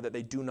power that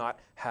they do not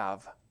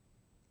have.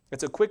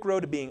 It's a quick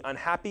road to being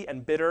unhappy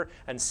and bitter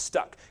and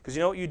stuck. Because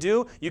you know what you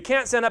do? You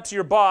can't stand up to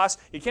your boss.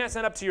 You can't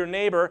stand up to your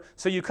neighbor.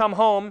 So you come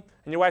home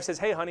and your wife says,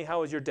 hey, honey,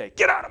 how was your day?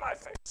 Get out of my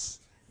face.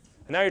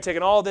 And now you're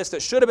taking all this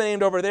that should have been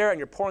aimed over there and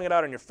you're pouring it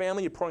out on your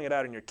family. You're pouring it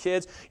out on your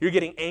kids. You're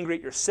getting angry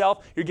at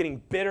yourself. You're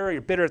getting bitter.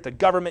 You're bitter at the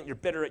government. You're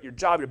bitter at your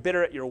job. You're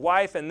bitter at your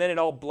wife. And then it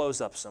all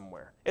blows up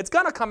somewhere. It's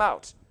going to come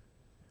out.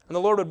 And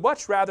the Lord would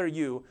much rather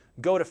you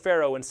go to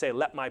Pharaoh and say,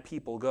 let my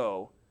people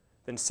go,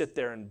 than sit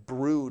there and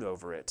brood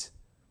over it.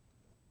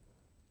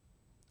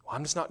 Well,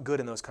 I'm just not good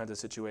in those kinds of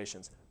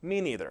situations. Me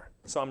neither.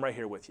 So I'm right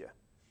here with you.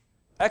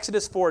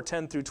 Exodus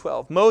 4:10 through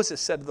 12. Moses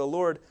said to the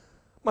Lord,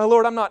 my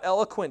Lord, I'm not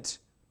eloquent,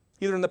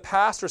 either in the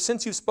past or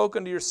since you've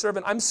spoken to your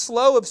servant. I'm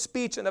slow of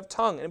speech and of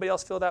tongue. Anybody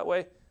else feel that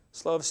way?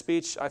 Slow of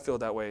speech? I feel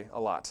that way a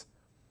lot.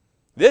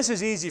 This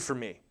is easy for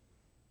me.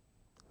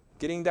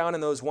 Getting down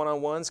in those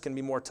one-on-ones can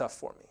be more tough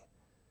for me.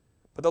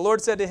 But the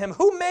Lord said to him,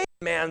 who made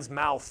man's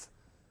mouth?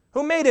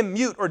 Who made him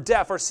mute or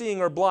deaf or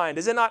seeing or blind?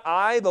 Is it not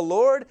I, the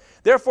Lord?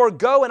 Therefore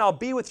go and I'll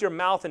be with your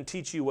mouth and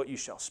teach you what you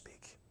shall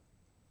speak.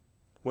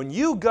 When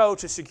you go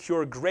to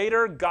secure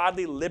greater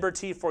godly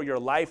liberty for your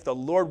life, the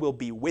Lord will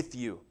be with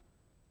you.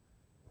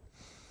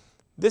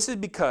 This is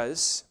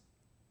because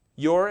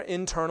your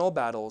internal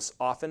battles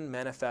often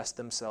manifest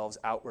themselves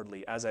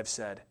outwardly, as I've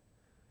said.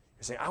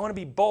 You're saying, I want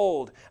to be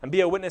bold and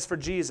be a witness for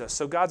Jesus.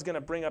 So God's going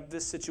to bring up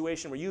this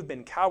situation where you've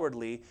been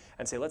cowardly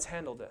and say, let's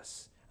handle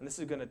this. And this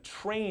is going to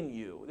train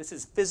you. This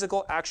is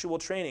physical, actual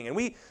training. And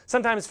we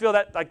sometimes feel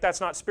that like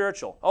that's not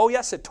spiritual. Oh,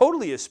 yes, it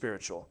totally is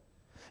spiritual.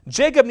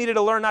 Jacob needed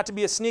to learn not to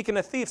be a sneak and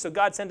a thief, so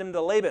God sent him to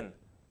Laban.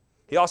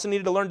 He also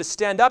needed to learn to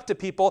stand up to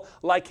people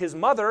like his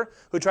mother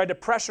who tried to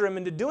pressure him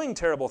into doing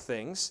terrible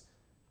things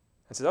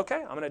and said,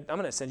 okay, I'm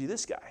going to send you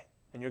this guy,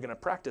 and you're going to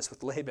practice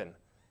with Laban.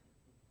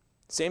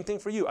 Same thing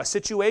for you, a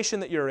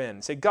situation that you're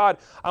in. Say, God,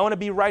 I want to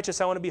be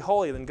righteous, I want to be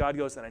holy. Then God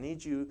goes, then I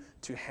need you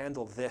to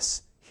handle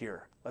this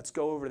here. Let's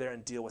go over there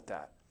and deal with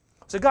that.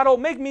 So God,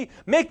 make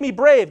me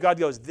brave. God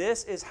goes,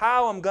 this is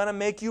how I'm going to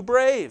make you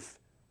brave,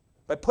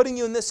 by putting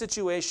you in this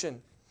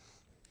situation.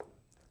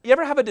 You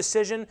ever have a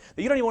decision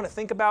that you don't even want to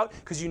think about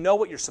because you know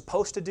what you're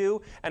supposed to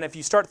do, and if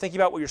you start thinking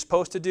about what you're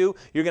supposed to do,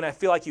 you're going to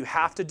feel like you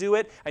have to do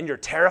it, and you're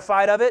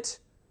terrified of it?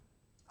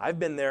 I've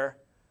been there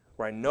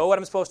where I know what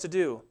I'm supposed to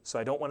do, so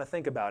I don't want to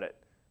think about it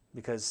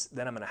because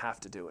then I'm going to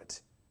have to do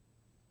it.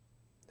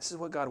 This is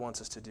what God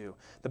wants us to do.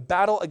 The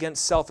battle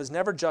against self is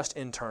never just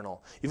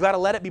internal. You've got to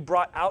let it be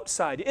brought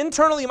outside.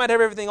 Internally, you might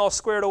have everything all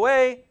squared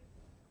away.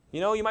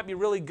 You might be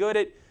really good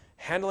at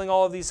handling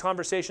all of these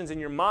conversations in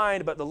your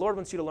mind, but the Lord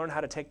wants you to learn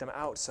how to take them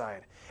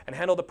outside and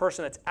handle the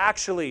person that's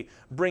actually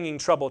bringing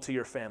trouble to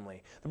your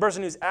family, the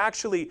person who's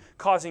actually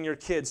causing your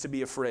kids to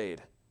be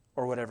afraid,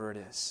 or whatever it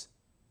is.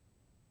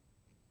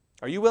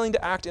 Are you willing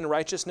to act in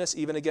righteousness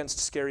even against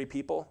scary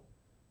people?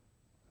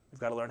 We've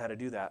got to learn how to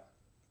do that.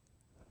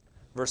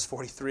 Verse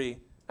 43,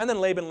 and then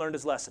Laban learned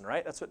his lesson,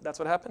 right? That's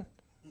what happened?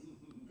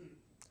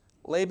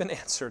 Laban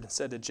answered and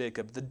said to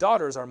Jacob, the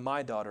daughters are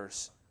my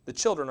daughters. The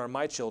children are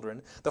my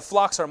children. The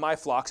flocks are my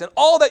flocks. And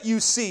all that you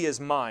see is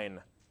mine.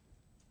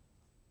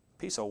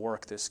 Piece of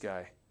work, this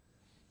guy.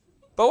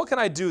 But what can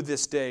I do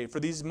this day for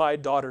these my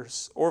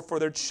daughters, or for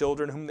their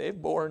children whom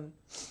they've borne?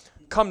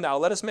 Come now,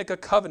 let us make a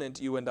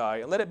covenant, you and I,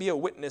 and let it be a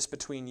witness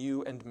between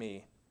you and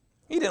me.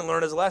 He didn't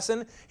learn his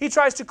lesson. He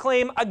tries to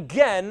claim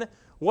again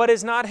what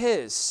is not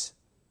his.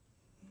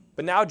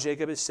 But now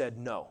Jacob has said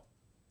no.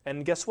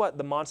 And guess what?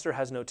 The monster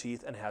has no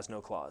teeth and has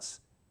no claws.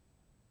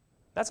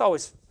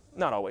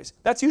 Not always.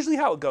 That's usually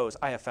how it goes,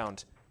 I have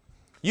found.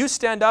 You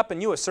stand up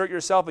and you assert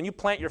yourself and you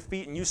plant your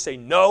feet and you say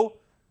no.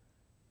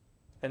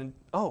 And,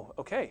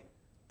 okay,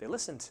 they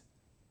listened.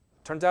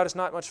 Turns out it's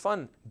not much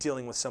fun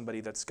dealing with somebody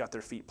that's got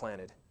their feet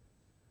planted.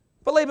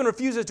 But Laban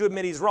refuses to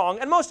admit he's wrong,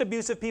 and most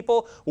abusive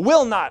people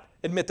will not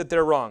admit that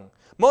they're wrong.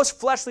 Most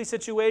fleshly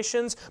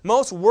situations,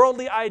 most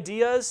worldly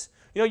ideas,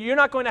 you're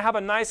not going to have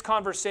a nice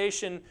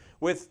conversation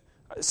with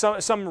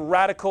some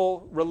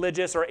radical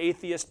religious or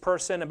atheist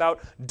person about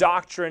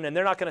doctrine, and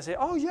they're not going to say,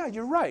 oh yeah,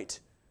 you're right.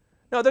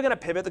 No, they're going to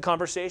pivot the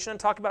conversation and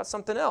talk about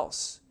something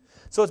else.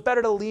 So it's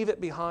better to leave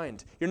it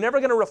behind. You're never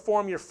going to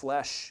reform your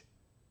flesh,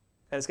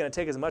 and it's going to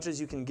take as much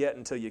as you can get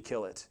until you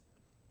kill it.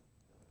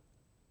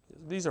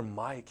 These are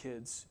my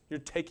kids. You're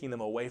taking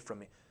them away from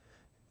me.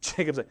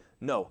 Jacob's like,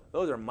 no,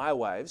 those are my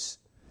wives,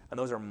 and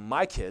those are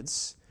my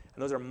kids,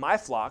 and those are my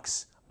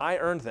flocks. I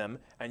earned them,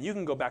 and you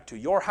can go back to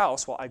your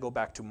house while I go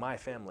back to my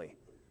family.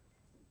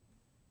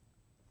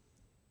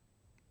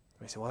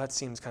 We say, well, that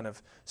seems kind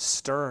of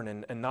stern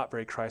and not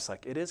very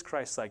Christ-like. It is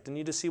Christ-like. Didn't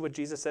you just see what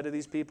Jesus said to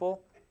these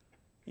people?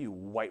 You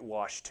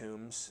whitewashed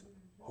tombs.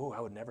 Oh, I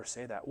would never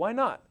say that. Why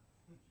not?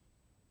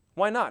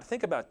 Why not?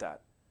 Think about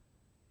that.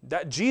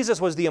 That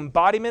Jesus was the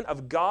embodiment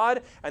of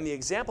God and the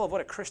example of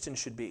what a Christian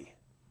should be.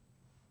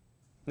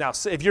 Now,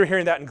 if you're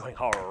hearing that and going,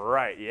 all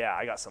right, yeah,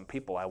 I got some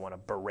people I want to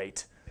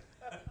berate,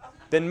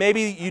 then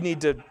maybe you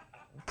need to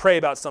pray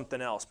about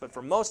something else. But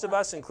for most of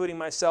us, including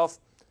myself,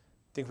 I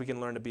think we can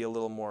learn to be a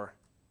little more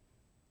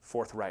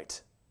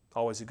forthright.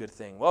 Always a good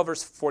thing. Well,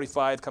 verse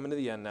 45, coming to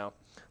the end now.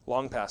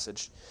 Long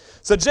passage.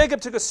 So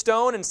Jacob took a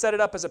stone and set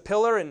it up as a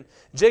pillar, and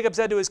Jacob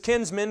said to his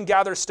kinsmen,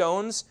 gather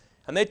stones.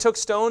 And they took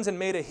stones and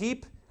made a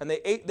heap, and they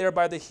ate there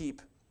by the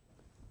heap.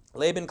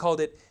 Laban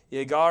called it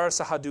Yegar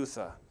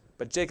Sahadutha,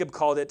 but Jacob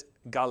called it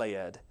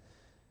Galeed.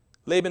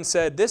 Laban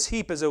said, this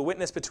heap is a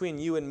witness between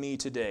you and me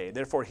today.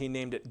 Therefore he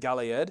named it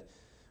Galeed,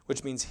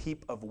 which means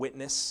heap of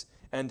witness,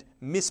 and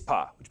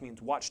Mizpah, which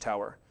means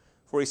watchtower.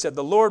 For he said,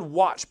 the Lord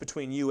watch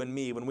between you and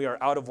me when we are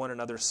out of one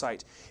another's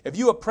sight. If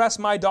you oppress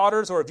my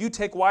daughters, or if you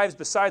take wives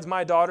besides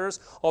my daughters,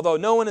 although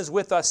no one is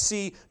with us,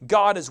 see,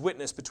 God is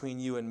witness between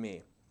you and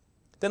me.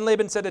 Then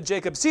Laban said to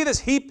Jacob, see this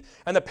heap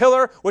and the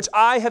pillar which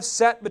I have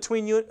set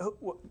between you.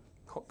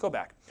 Go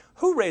back.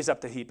 Who raised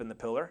up the heap and the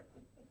pillar?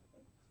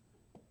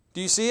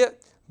 Do you see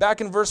it? Back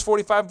in verse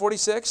 45 and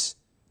 46,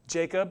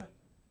 Jacob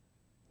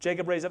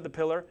raised up the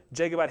pillar.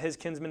 Jacob had his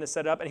kinsmen to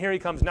set it up. And here he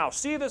comes. Now,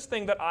 see this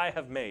thing that I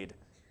have made.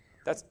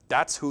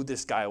 That's who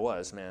this guy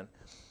was, man.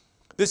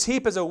 This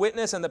heap is a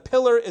witness, and the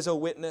pillar is a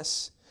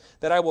witness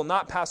that I will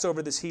not pass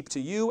over this heap to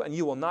you, and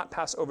you will not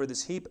pass over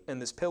this heap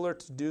and this pillar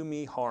to do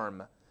me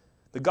harm.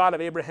 The God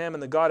of Abraham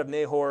and the God of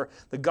Nahor,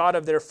 the God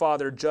of their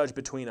father, judge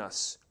between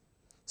us.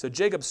 So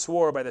Jacob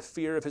swore by the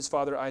fear of his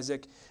father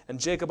Isaac, and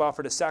Jacob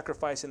offered a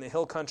sacrifice in the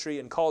hill country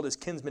and called his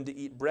kinsmen to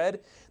eat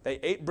bread. They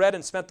ate bread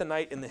and spent the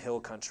night in the hill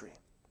country.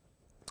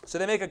 So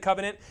they make a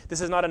covenant. This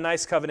is not a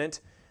nice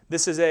covenant.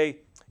 This is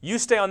you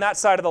stay on that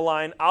side of the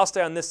line, I'll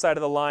stay on this side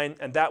of the line,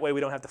 and that way we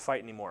don't have to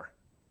fight anymore.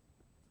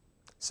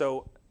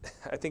 So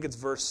I think it's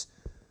verse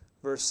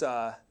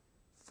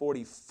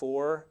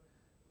 44.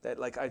 that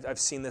like I've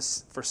seen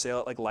this for sale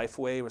at like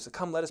Lifeway, where it's like,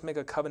 come, let us make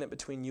a covenant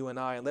between you and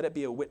I, and let it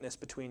be a witness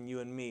between you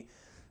and me.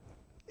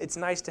 It's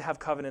nice to have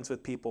covenants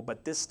with people,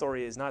 but this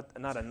story is not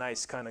a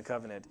nice kind of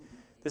covenant.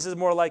 This is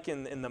more like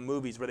in the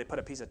movies where they put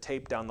a piece of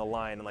tape down the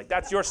line and like,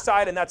 that's your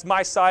side and that's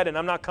my side and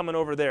I'm not coming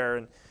over there.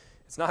 And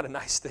it's not a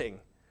nice thing.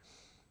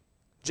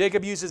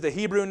 Jacob uses the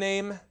Hebrew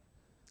name.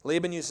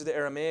 Laban uses the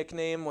Aramaic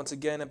name, once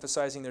again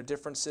emphasizing their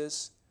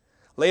differences.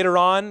 Later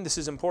on, this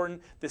is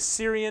important, the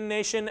Syrian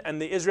nation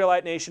and the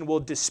Israelite nation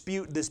will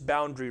dispute this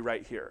boundary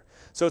right here.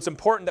 So it's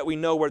important that we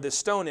know where this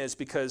stone is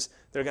because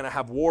they're going to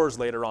have wars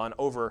later on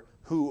over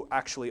who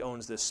actually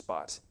owns this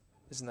spot.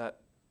 Isn't that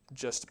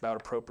just about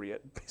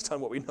appropriate based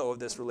on what we know of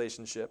this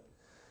relationship?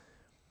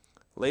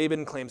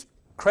 Laban claims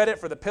credit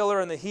for the pillar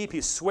and the heap.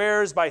 He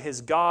swears by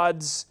his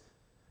gods.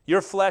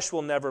 Your flesh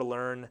will never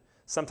learn.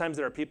 Sometimes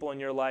there are people in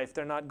your life,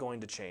 they're not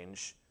going to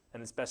change,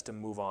 and it's best to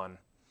move on.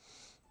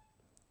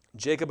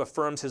 Jacob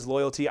affirms his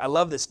loyalty. I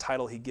love this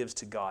title he gives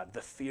to God,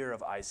 the fear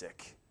of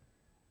Isaac.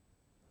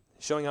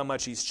 Showing how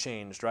much he's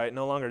changed, right?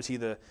 No longer is he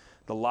the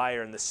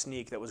liar and the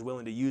sneak that was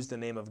willing to use the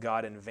name of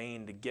God in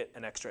vain to get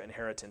an extra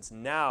inheritance.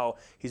 Now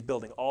he's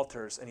building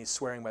altars and he's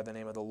swearing by the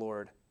name of the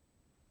Lord.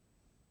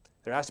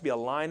 There has to be a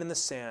line in the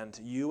sand,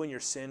 you and your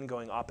sin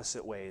going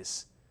opposite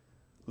ways.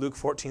 Luke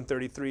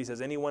 14:33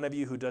 says, any one of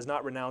you who does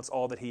not renounce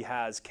all that he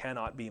has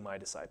cannot be my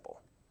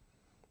disciple.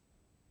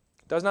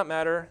 It does not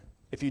matter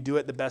if you do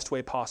it the best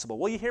way possible.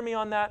 Will you hear me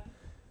on that?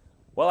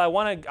 Well, I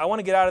want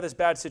to get out of this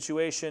bad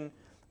situation,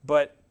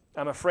 but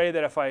I'm afraid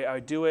that if I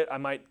do it, I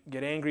might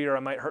get angry or I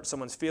might hurt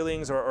someone's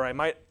feelings or I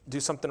might do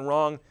something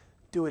wrong.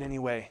 Do it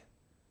anyway.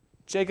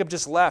 Jacob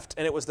just left,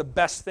 and it was the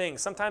best thing.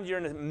 Sometimes you're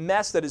in a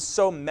mess that is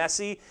so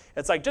messy,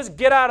 it's like, just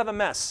get out of the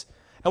mess,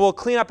 and we'll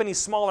clean up any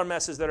smaller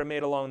messes that are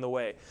made along the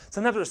way.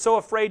 Sometimes we're so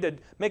afraid to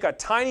make a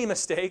tiny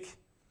mistake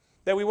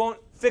that we won't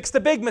fix the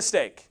big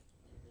mistake.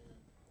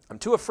 I'm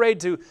too afraid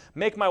to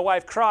make my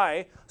wife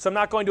cry, so I'm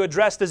not going to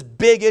address this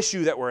big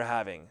issue that we're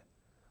having.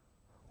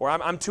 Or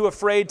I'm too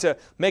afraid to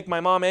make my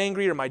mom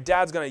angry or my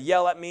dad's going to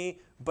yell at me,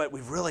 but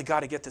we've really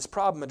got to get this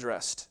problem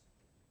addressed.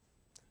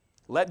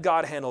 Let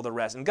God handle the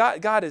rest. And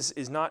God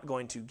is not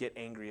going to get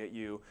angry at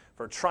you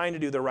for trying to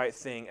do the right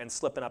thing and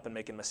slipping up and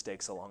making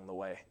mistakes along the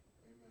way.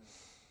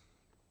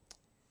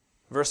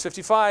 Verse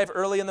 55,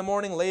 early in the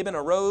morning, Laban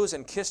arose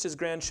and kissed his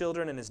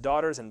grandchildren and his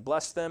daughters and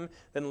blessed them.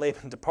 Then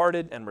Laban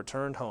departed and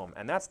returned home.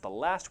 And that's the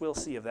last we'll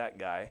see of that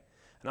guy.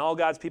 And all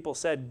God's people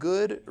said,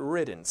 good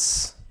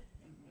riddance.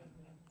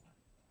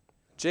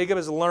 Jacob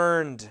has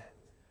learned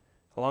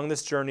along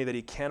this journey that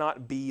he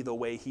cannot be the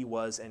way he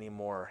was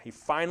anymore. He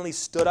finally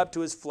stood up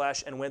to his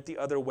flesh and went the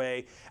other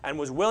way and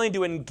was willing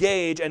to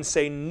engage and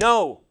say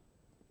no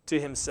to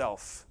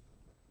himself.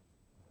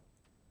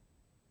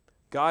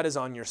 God is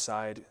on your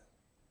side.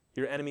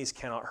 Your enemies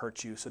cannot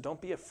hurt you, so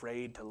don't be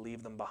afraid to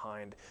leave them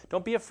behind.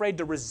 Don't be afraid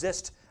to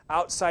resist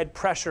outside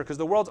pressure, because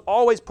the world's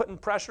always putting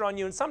pressure on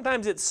you, and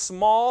sometimes it's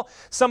small.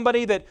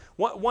 Somebody that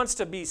wants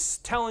to be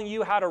telling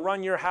you how to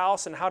run your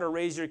house and how to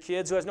raise your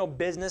kids, who has no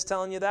business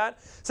telling you that.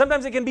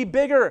 Sometimes it can be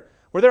bigger,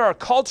 where there are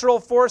cultural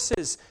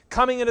forces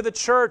coming into the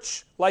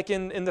church, like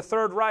in the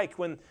Third Reich,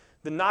 when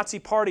the Nazi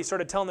party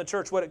started telling the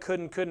church what it could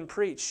and couldn't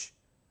preach.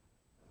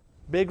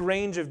 Big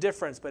range of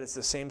difference, but it's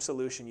the same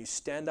solution. You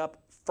stand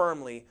up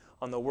firmly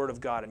on the Word of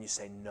God and you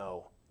say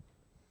no.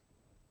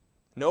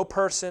 No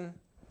person,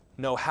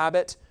 no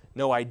habit,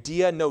 no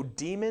idea, no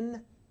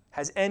demon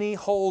has any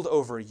hold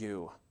over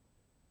you.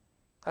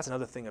 That's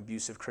another thing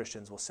abusive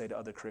Christians will say to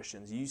other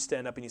Christians. You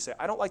stand up and you say,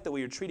 I don't like the way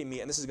you're treating me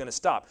and this is going to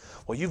stop.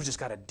 Well, you've just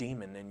got a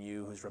demon in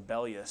you who's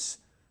rebellious.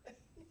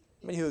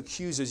 Somebody who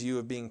accuses you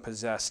of being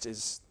possessed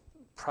is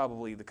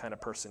probably the kind of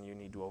person you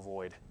need to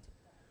avoid.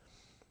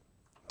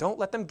 Don't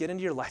let them get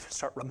into your life and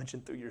start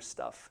rummaging through your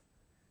stuff.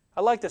 I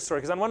like this story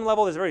because on one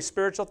level there's a very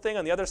spiritual thing.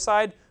 On the other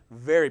side,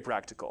 very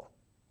practical.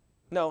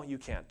 No, you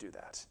can't do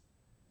that.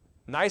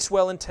 Nice,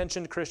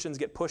 well-intentioned Christians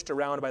get pushed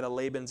around by the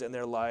Labans in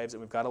their lives, and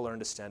we've got to learn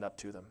to stand up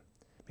to them.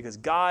 Because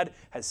God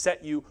has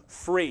set you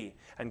free.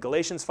 And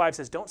Galatians 5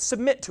 says, don't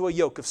submit to a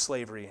yoke of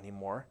slavery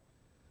anymore.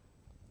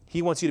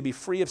 He wants you to be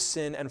free of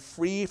sin and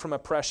free from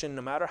oppression,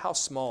 no matter how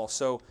small.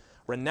 So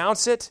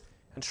renounce it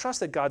and trust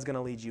that God's going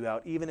to lead you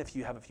out, even if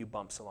you have a few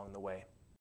bumps along the way.